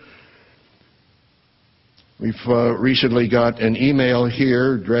congregation. We've recently got an email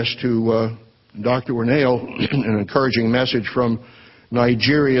here addressed to Dr. Wernale, an encouraging message from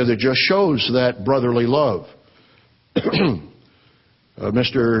Nigeria that just shows that brotherly love.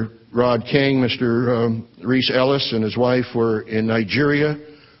 Mr. Rod King, Mr. Reese Ellis, and his wife were in Nigeria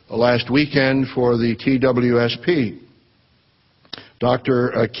last weekend for the TWSP.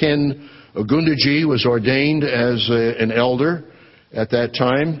 Dr. Akin Ogundeji was ordained as an elder at that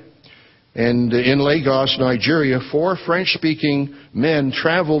time. And in Lagos, Nigeria, 4 French-speaking men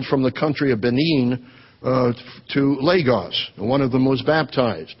traveled from the country of Benin to Lagos. And one of them was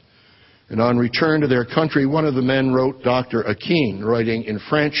baptized. And on return to their country, one of the men wrote Dr. Akin, writing in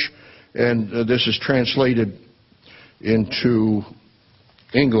French, and this is translated into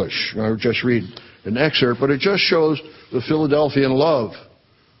English. I'll just read an excerpt, but it just shows the Philadelphian love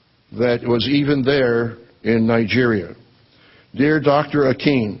that was even there in Nigeria. Dear Dr.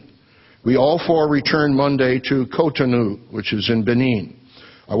 Akin, we all 4 return Monday to Cotonou, which is in Benin.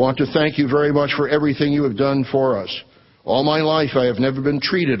 I want to thank you very much for everything you have done for us. All my life I have never been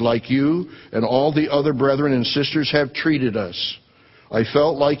treated like you and all the other brethren and sisters have treated us. I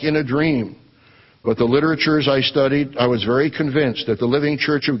felt like in a dream. But the literatures I studied, I was very convinced that the living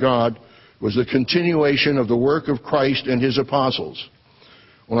Church of God was the continuation of the work of Christ and His apostles.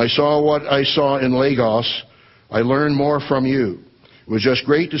 When I saw what I saw in Lagos, I learned more from you. It was just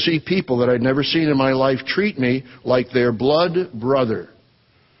great to see people that I'd never seen in my life treat me like their blood brother.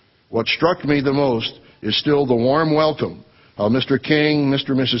 What struck me the most is still the warm welcome how Mr. King, Mr.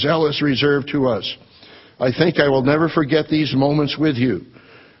 and Mrs. Ellis reserved to us. I think I will never forget these moments with you.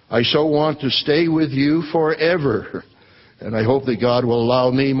 I so want to stay with you forever. And I hope that God will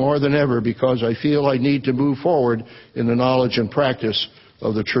allow me more than ever, because I feel I need to move forward in the knowledge and practice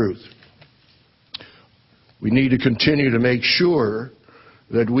of the truth. We need to continue to make sure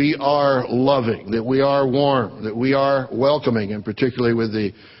that we are loving, that we are warm, that we are welcoming, and particularly with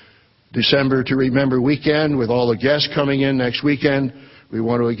the December to Remember weekend, with all the guests coming in next weekend, we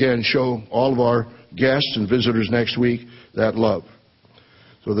want to again show all of our guests and visitors next week that love.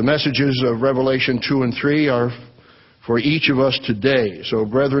 So the messages of Revelation 2 and 3 are for each of us today. So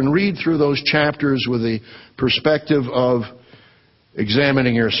brethren, read through those chapters with the perspective of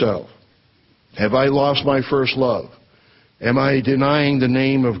examining yourself. Have I lost my first love? Am I denying the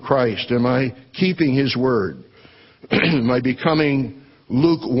name of Christ? Am I keeping His word? Am I becoming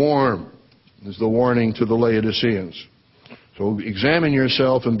lukewarm? Is the warning to the Laodiceans. So examine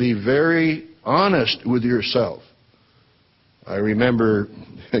yourself and be very honest with yourself. I remember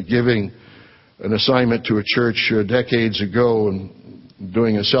giving an assignment to a church decades ago and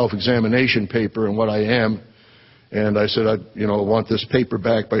doing a self-examination paper on what I am. And I said, I want this paper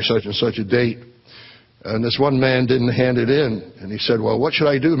back by such and such a date. And this one man didn't hand it in. And he said, well, what should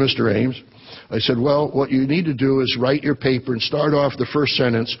I do, Mr. Ames? I said, well, what you need to do is write your paper and start off the first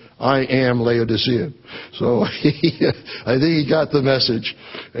sentence, I am Laodicean. So I think he got the message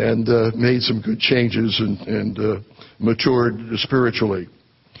and made some good changes and matured spiritually.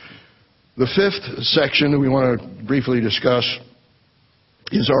 The fifth section that we want to briefly discuss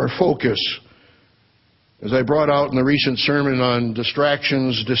is our focus. As I brought out in the recent sermon on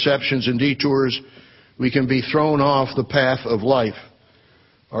distractions, deceptions, and detours, we can be thrown off the path of life.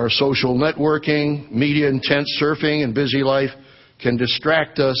 Our social networking, media-intense surfing, and busy life can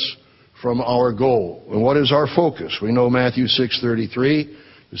distract us from our goal. And what is our focus? We know Matthew 6:33,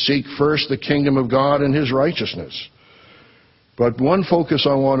 to seek first the kingdom of God and His righteousness. But one focus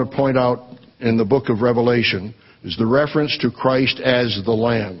I want to point out in the book of Revelation is the reference to Christ as the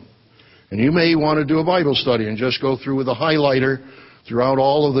Lamb. And you may want to do a Bible study and just go through with a highlighter throughout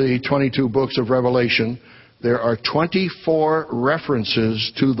all of the 22 books of Revelation. There are 24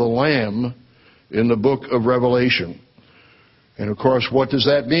 references to the Lamb in the book of Revelation. And of course, what does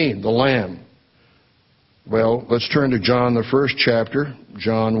that mean, the Lamb? Well, let's turn to John, the first chapter,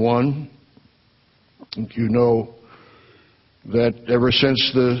 John 1. I think you know that ever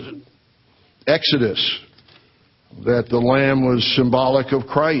since the Exodus, that the Lamb was symbolic of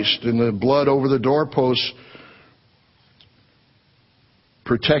Christ, and the blood over the doorposts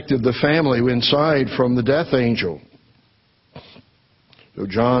protected the family inside from the death angel. So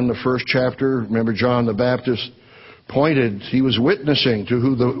John, the first chapter, remember John the Baptist pointed, he was witnessing to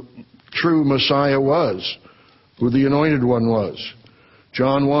who the true Messiah was, who the anointed one was.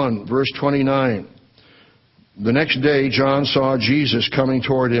 John 1, verse 29. The next day John saw Jesus coming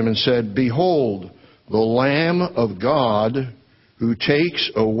toward him and said, behold, the Lamb of God who takes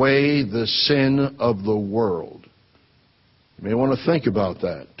away the sin of the world. You may want to think about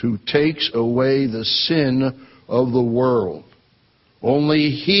that. Who takes away the sin of the world. Only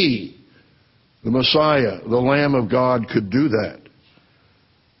He, the Messiah, the Lamb of God, could do that.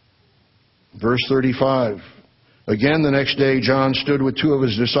 Verse 35. Again the next day John stood with two of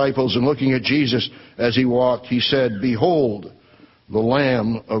his disciples, and looking at Jesus as he walked, he said, behold, the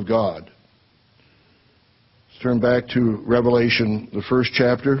Lamb of God. Let's turn back to Revelation, the first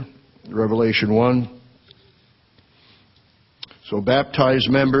chapter, Revelation 1. So baptized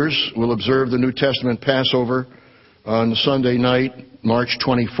members will observe the New Testament Passover on Sunday night, March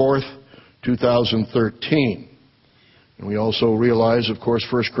 24th, 2013. And we also realize, of course,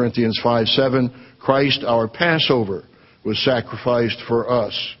 1 Corinthians 5:7, Christ, our Passover, was sacrificed for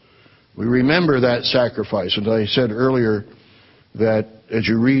us. We remember that sacrifice. And I said earlier that as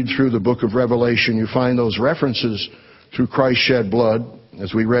you read through the book of Revelation, you find those references to Christ's shed blood,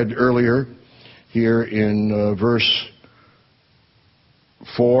 as we read earlier here in verse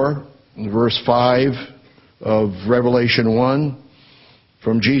 4, and verse 5 of Revelation 1.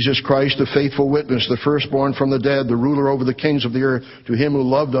 From Jesus Christ, the faithful witness, the firstborn from the dead, the ruler over the kings of the earth, to Him who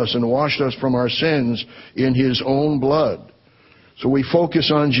loved us and washed us from our sins in His own blood. So we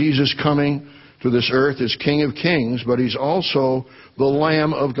focus on Jesus coming to this earth as King of Kings, but He's also the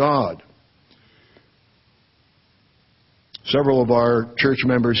Lamb of God. Several of our church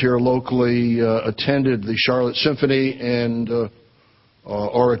members here locally attended the Charlotte Symphony and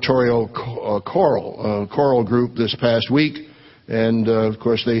Oratorio choral group this past week. And, of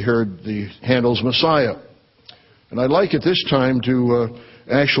course, they heard the Handel's Messiah. And I'd like at this time to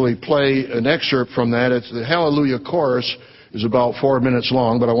actually play an excerpt from that. It's the Hallelujah Chorus is about 4 minutes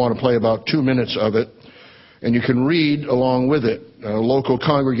long, but I want to play about 2 minutes of it. And you can read along with it. Local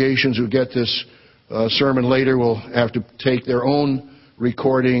congregations who get this sermon later will have to take their own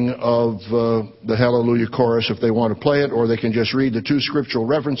recording of the Hallelujah Chorus if they want to play it, or they can just read the two scriptural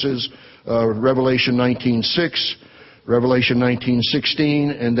references, Revelation 19:6, Revelation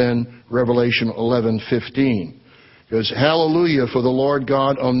 19:16, and then Revelation 11:15. Because hallelujah, for the Lord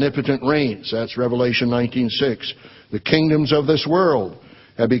God omnipotent reigns. That's Revelation 19:6. The kingdoms of this world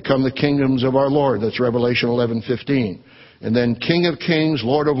have become the kingdoms of our Lord. That's Revelation 11:15. And then King of Kings,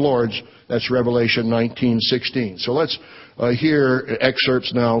 Lord of Lords. That's Revelation 19:16. So let's hear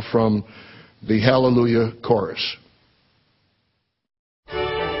excerpts now from the Hallelujah Chorus.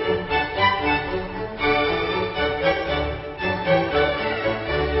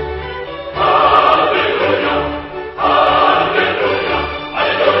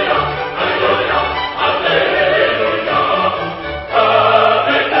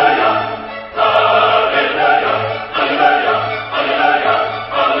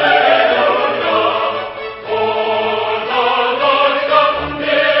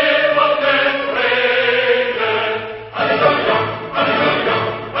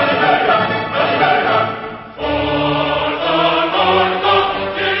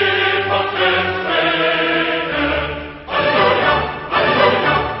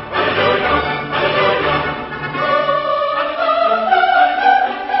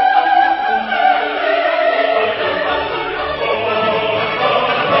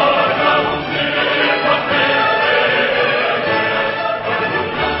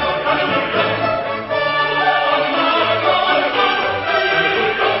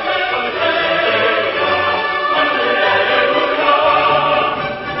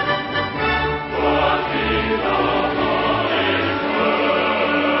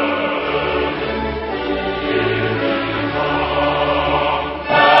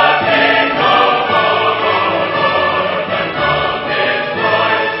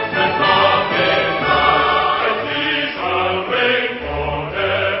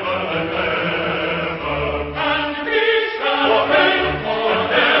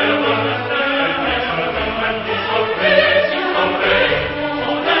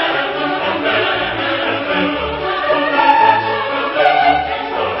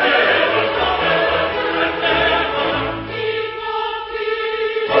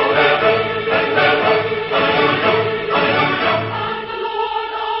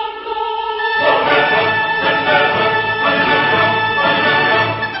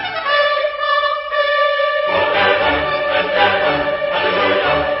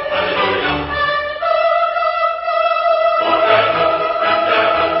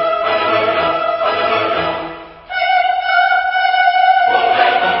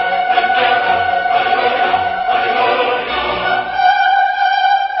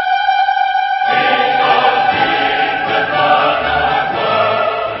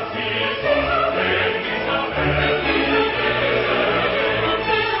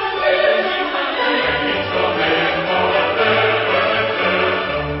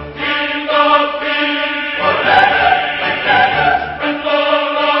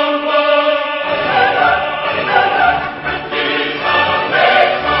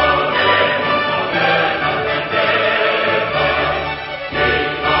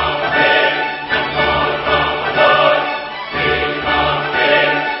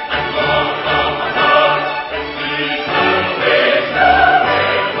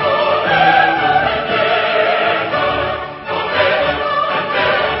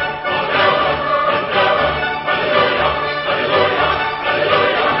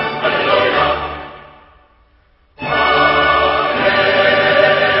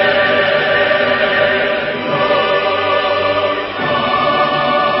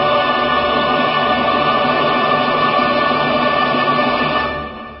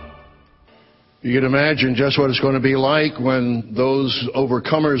 You can imagine just what it's going to be like when those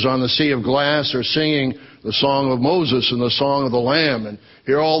overcomers on the Sea of Glass are singing the song of Moses and the song of the Lamb, and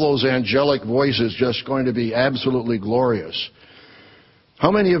hear all those angelic voices. Just going to be absolutely glorious.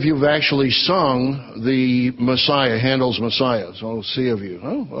 How many of you have actually sung the Messiah, Handel's Messiah? So I'll see of you.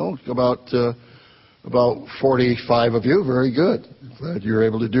 Oh, well, about 45 of you. Very good. Glad you're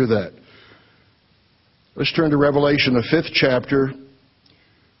able to do that. Let's turn to Revelation, the 5th chapter.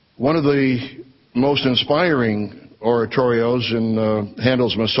 One of the most inspiring oratorios in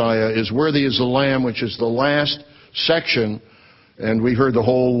Handel's Messiah is "Worthy is the Lamb," which is the last section And we heard the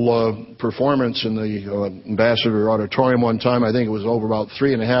whole performance in the Ambassador Auditorium one time. I think it was over about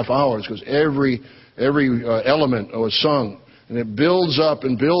 3.5 hours, because every element was sung. And it builds up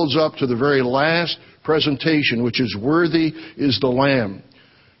and builds up to the very last presentation, which is "Worthy is the Lamb."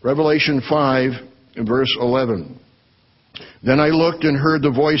 Revelation 5, verse 11. Then I looked and heard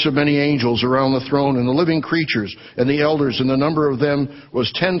the voice of many angels around the throne, and the living creatures and the elders, and the number of them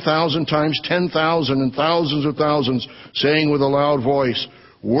was 10,000 times 10,000 and thousands of thousands, saying with a loud voice,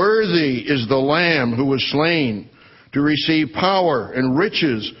 "Worthy is the Lamb who was slain to receive power and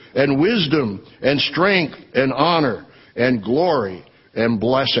riches and wisdom and strength and honor and glory and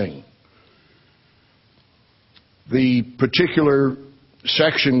blessing." The particular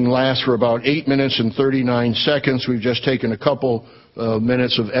section lasts for about 8 minutes and 39 seconds. We've just taken a couple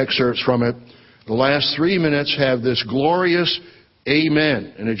minutes of excerpts from it. The last 3 minutes have this glorious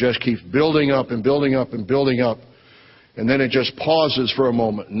amen, and it just keeps building up and building up and building up. And then it just pauses for a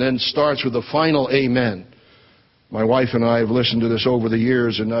moment and then starts with the final amen. My wife and I have listened to this over the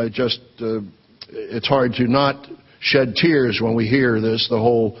years, and it's hard to not shed tears when we hear this, the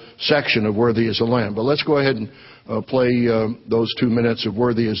whole section of "Worthy is the Lamb." But let's go ahead and play those 2 minutes of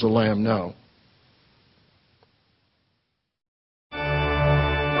 "Worthy is the Lamb" now.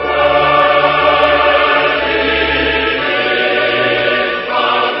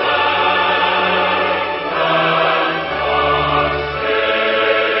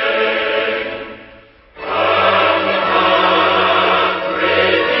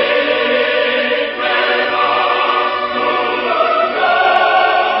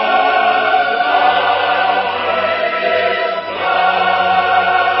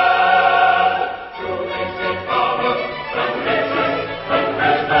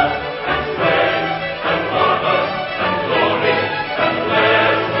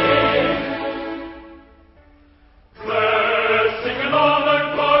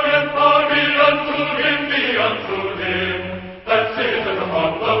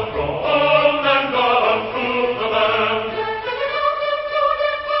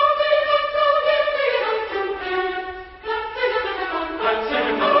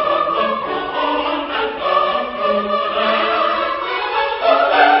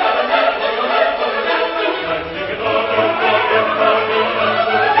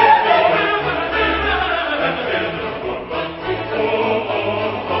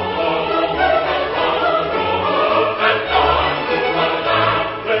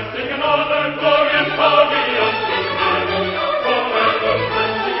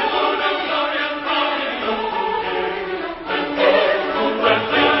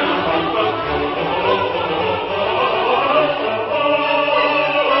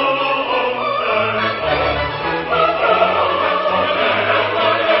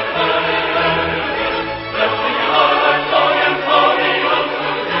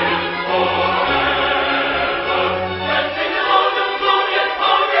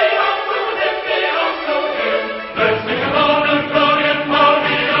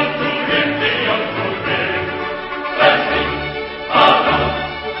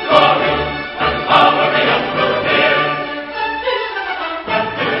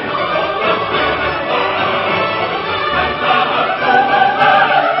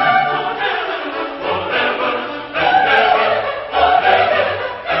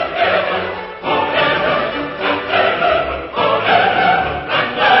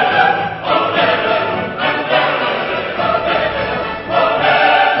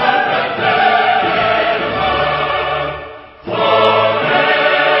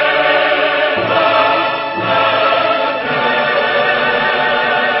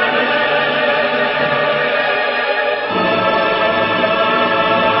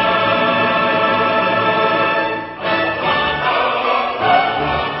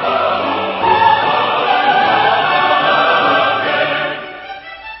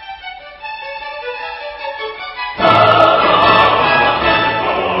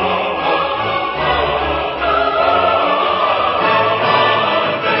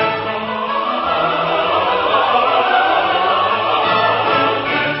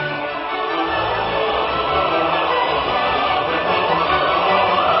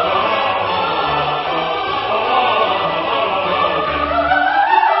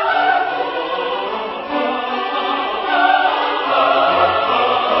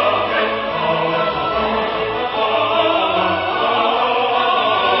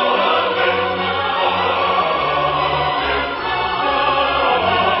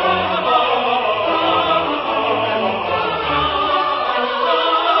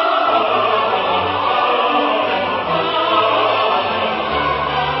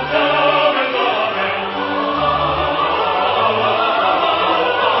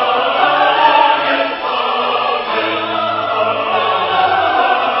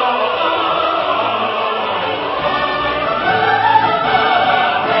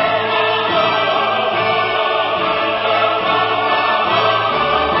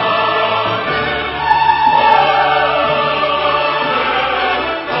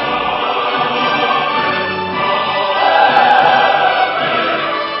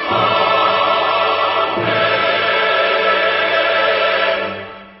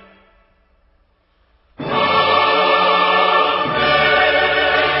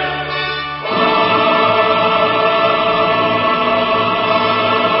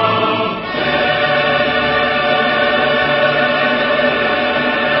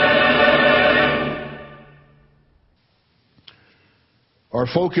 Our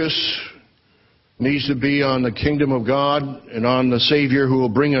focus needs to be on the kingdom of God and on the Savior who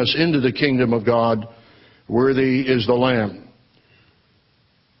will bring us into the kingdom of God. Worthy is the Lamb.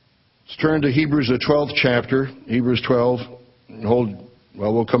 Let's turn to Hebrews, the 12th chapter, Hebrews 12.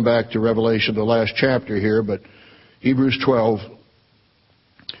 We'll come back to Revelation, the last chapter here, but Hebrews 12.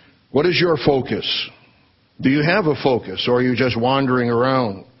 What is your focus? Do you have a focus, or are you just wandering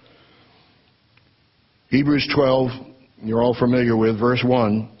around? Hebrews 12, you're all familiar with, verse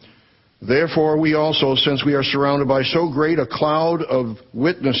 1. Therefore we also, since we are surrounded by so great a cloud of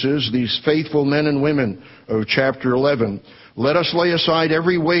witnesses, these faithful men and women of chapter 11, let us lay aside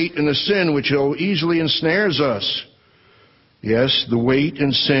every weight and the sin which so easily ensnares us. Yes, the weight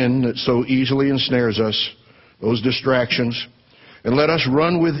and sin that so easily ensnares us, those distractions. And let us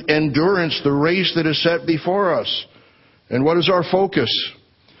run with endurance the race that is set before us. And what is our focus?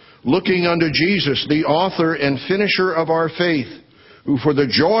 Looking unto Jesus, the author and finisher of our faith, who for the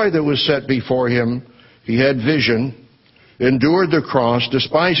joy that was set before him, he had vision, endured the cross,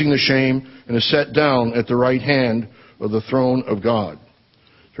 despising the shame, and is set down at the right hand of the throne of God.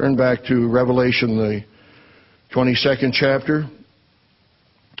 Turn back to Revelation, the 22nd chapter.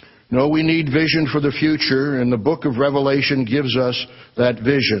 No, we need vision for the future, and the book of Revelation gives us that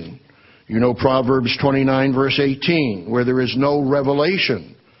vision. You know Proverbs 29, verse 18, where there is no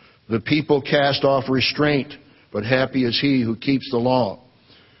revelation, the people cast off restraint, but happy is he who keeps the law.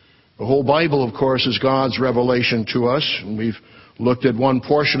 The whole Bible, of course, is God's revelation to us, and we've looked at one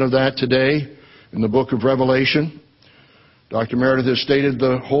portion of that today in the book of Revelation. Dr. Meredith has stated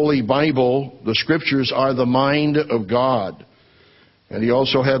the Holy Bible, the Scriptures, are the mind of God. And he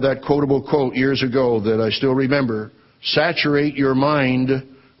also had that quotable quote years ago that I still remember, saturate your mind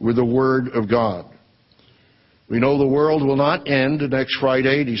with the Word of God. We know the world will not end next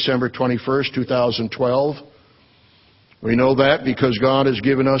Friday, December 21st, 2012. We know that because God has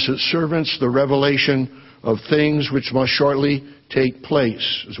given us as servants the revelation of things which must shortly take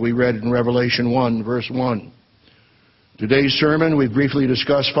place, as we read in Revelation 1, verse 1. Today's sermon, we've briefly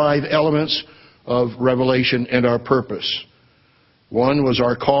discussed 5 elements of revelation and our purpose. 1 was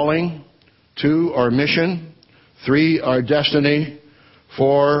our calling, 2, our mission, 3, our destiny,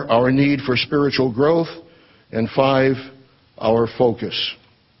 4, our need for spiritual growth, and 5, our focus.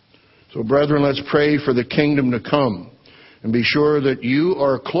 So, brethren, let's pray for the kingdom to come and be sure that you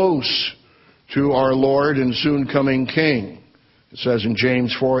are close to our Lord and soon coming King. It says in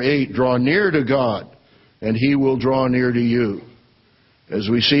James 4:8, draw near to God, and He will draw near to you. As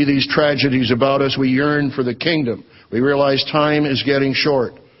we see these tragedies about us, we yearn for the kingdom. We realize time is getting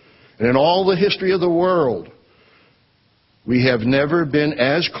short. And in all the history of the world, we have never been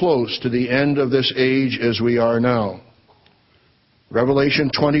as close to the end of this age as we are now.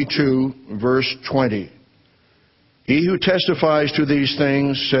 Revelation 22, verse 20. He who testifies to these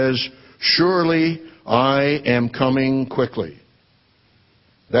things says, surely I am coming quickly.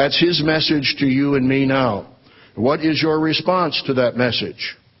 That's His message to you and me now. What is your response to that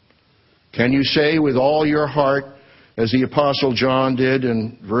message? Can you say with all your heart, as the Apostle John did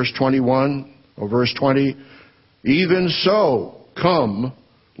in verse 21 or verse 20, even so, come,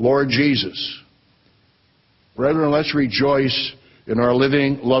 Lord Jesus. Brethren, let's rejoice in our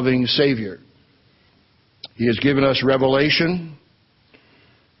living, loving Savior. He has given us revelation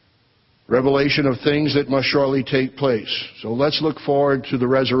of things that must shortly take place. So let's look forward to the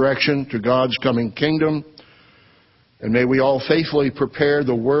resurrection, to God's coming kingdom, and may we all faithfully prepare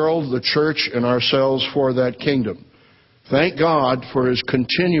the world, the church, and ourselves for that kingdom. Thank God for His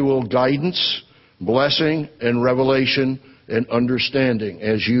continual guidance, blessing, and revelation and understanding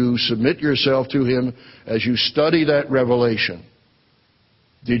as you submit yourself to Him, as you study that revelation.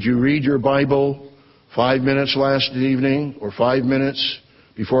 Did you read your Bible 5 minutes last evening or 5 minutes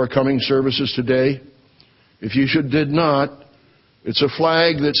before coming services today? If you did not, it's a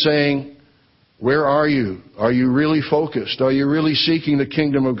flag that's saying, where are you? Are you really focused? Are you really seeking the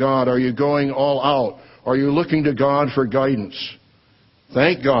kingdom of God? Are you going all out? Are you looking to God for guidance?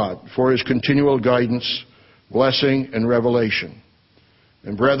 Thank God for His continual guidance, blessing, and revelation.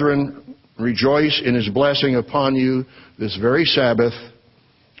 And brethren, rejoice in His blessing upon you this very Sabbath.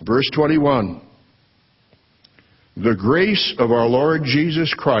 Verse 21. The grace of our Lord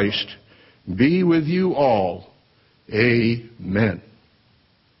Jesus Christ be with you all. Amen.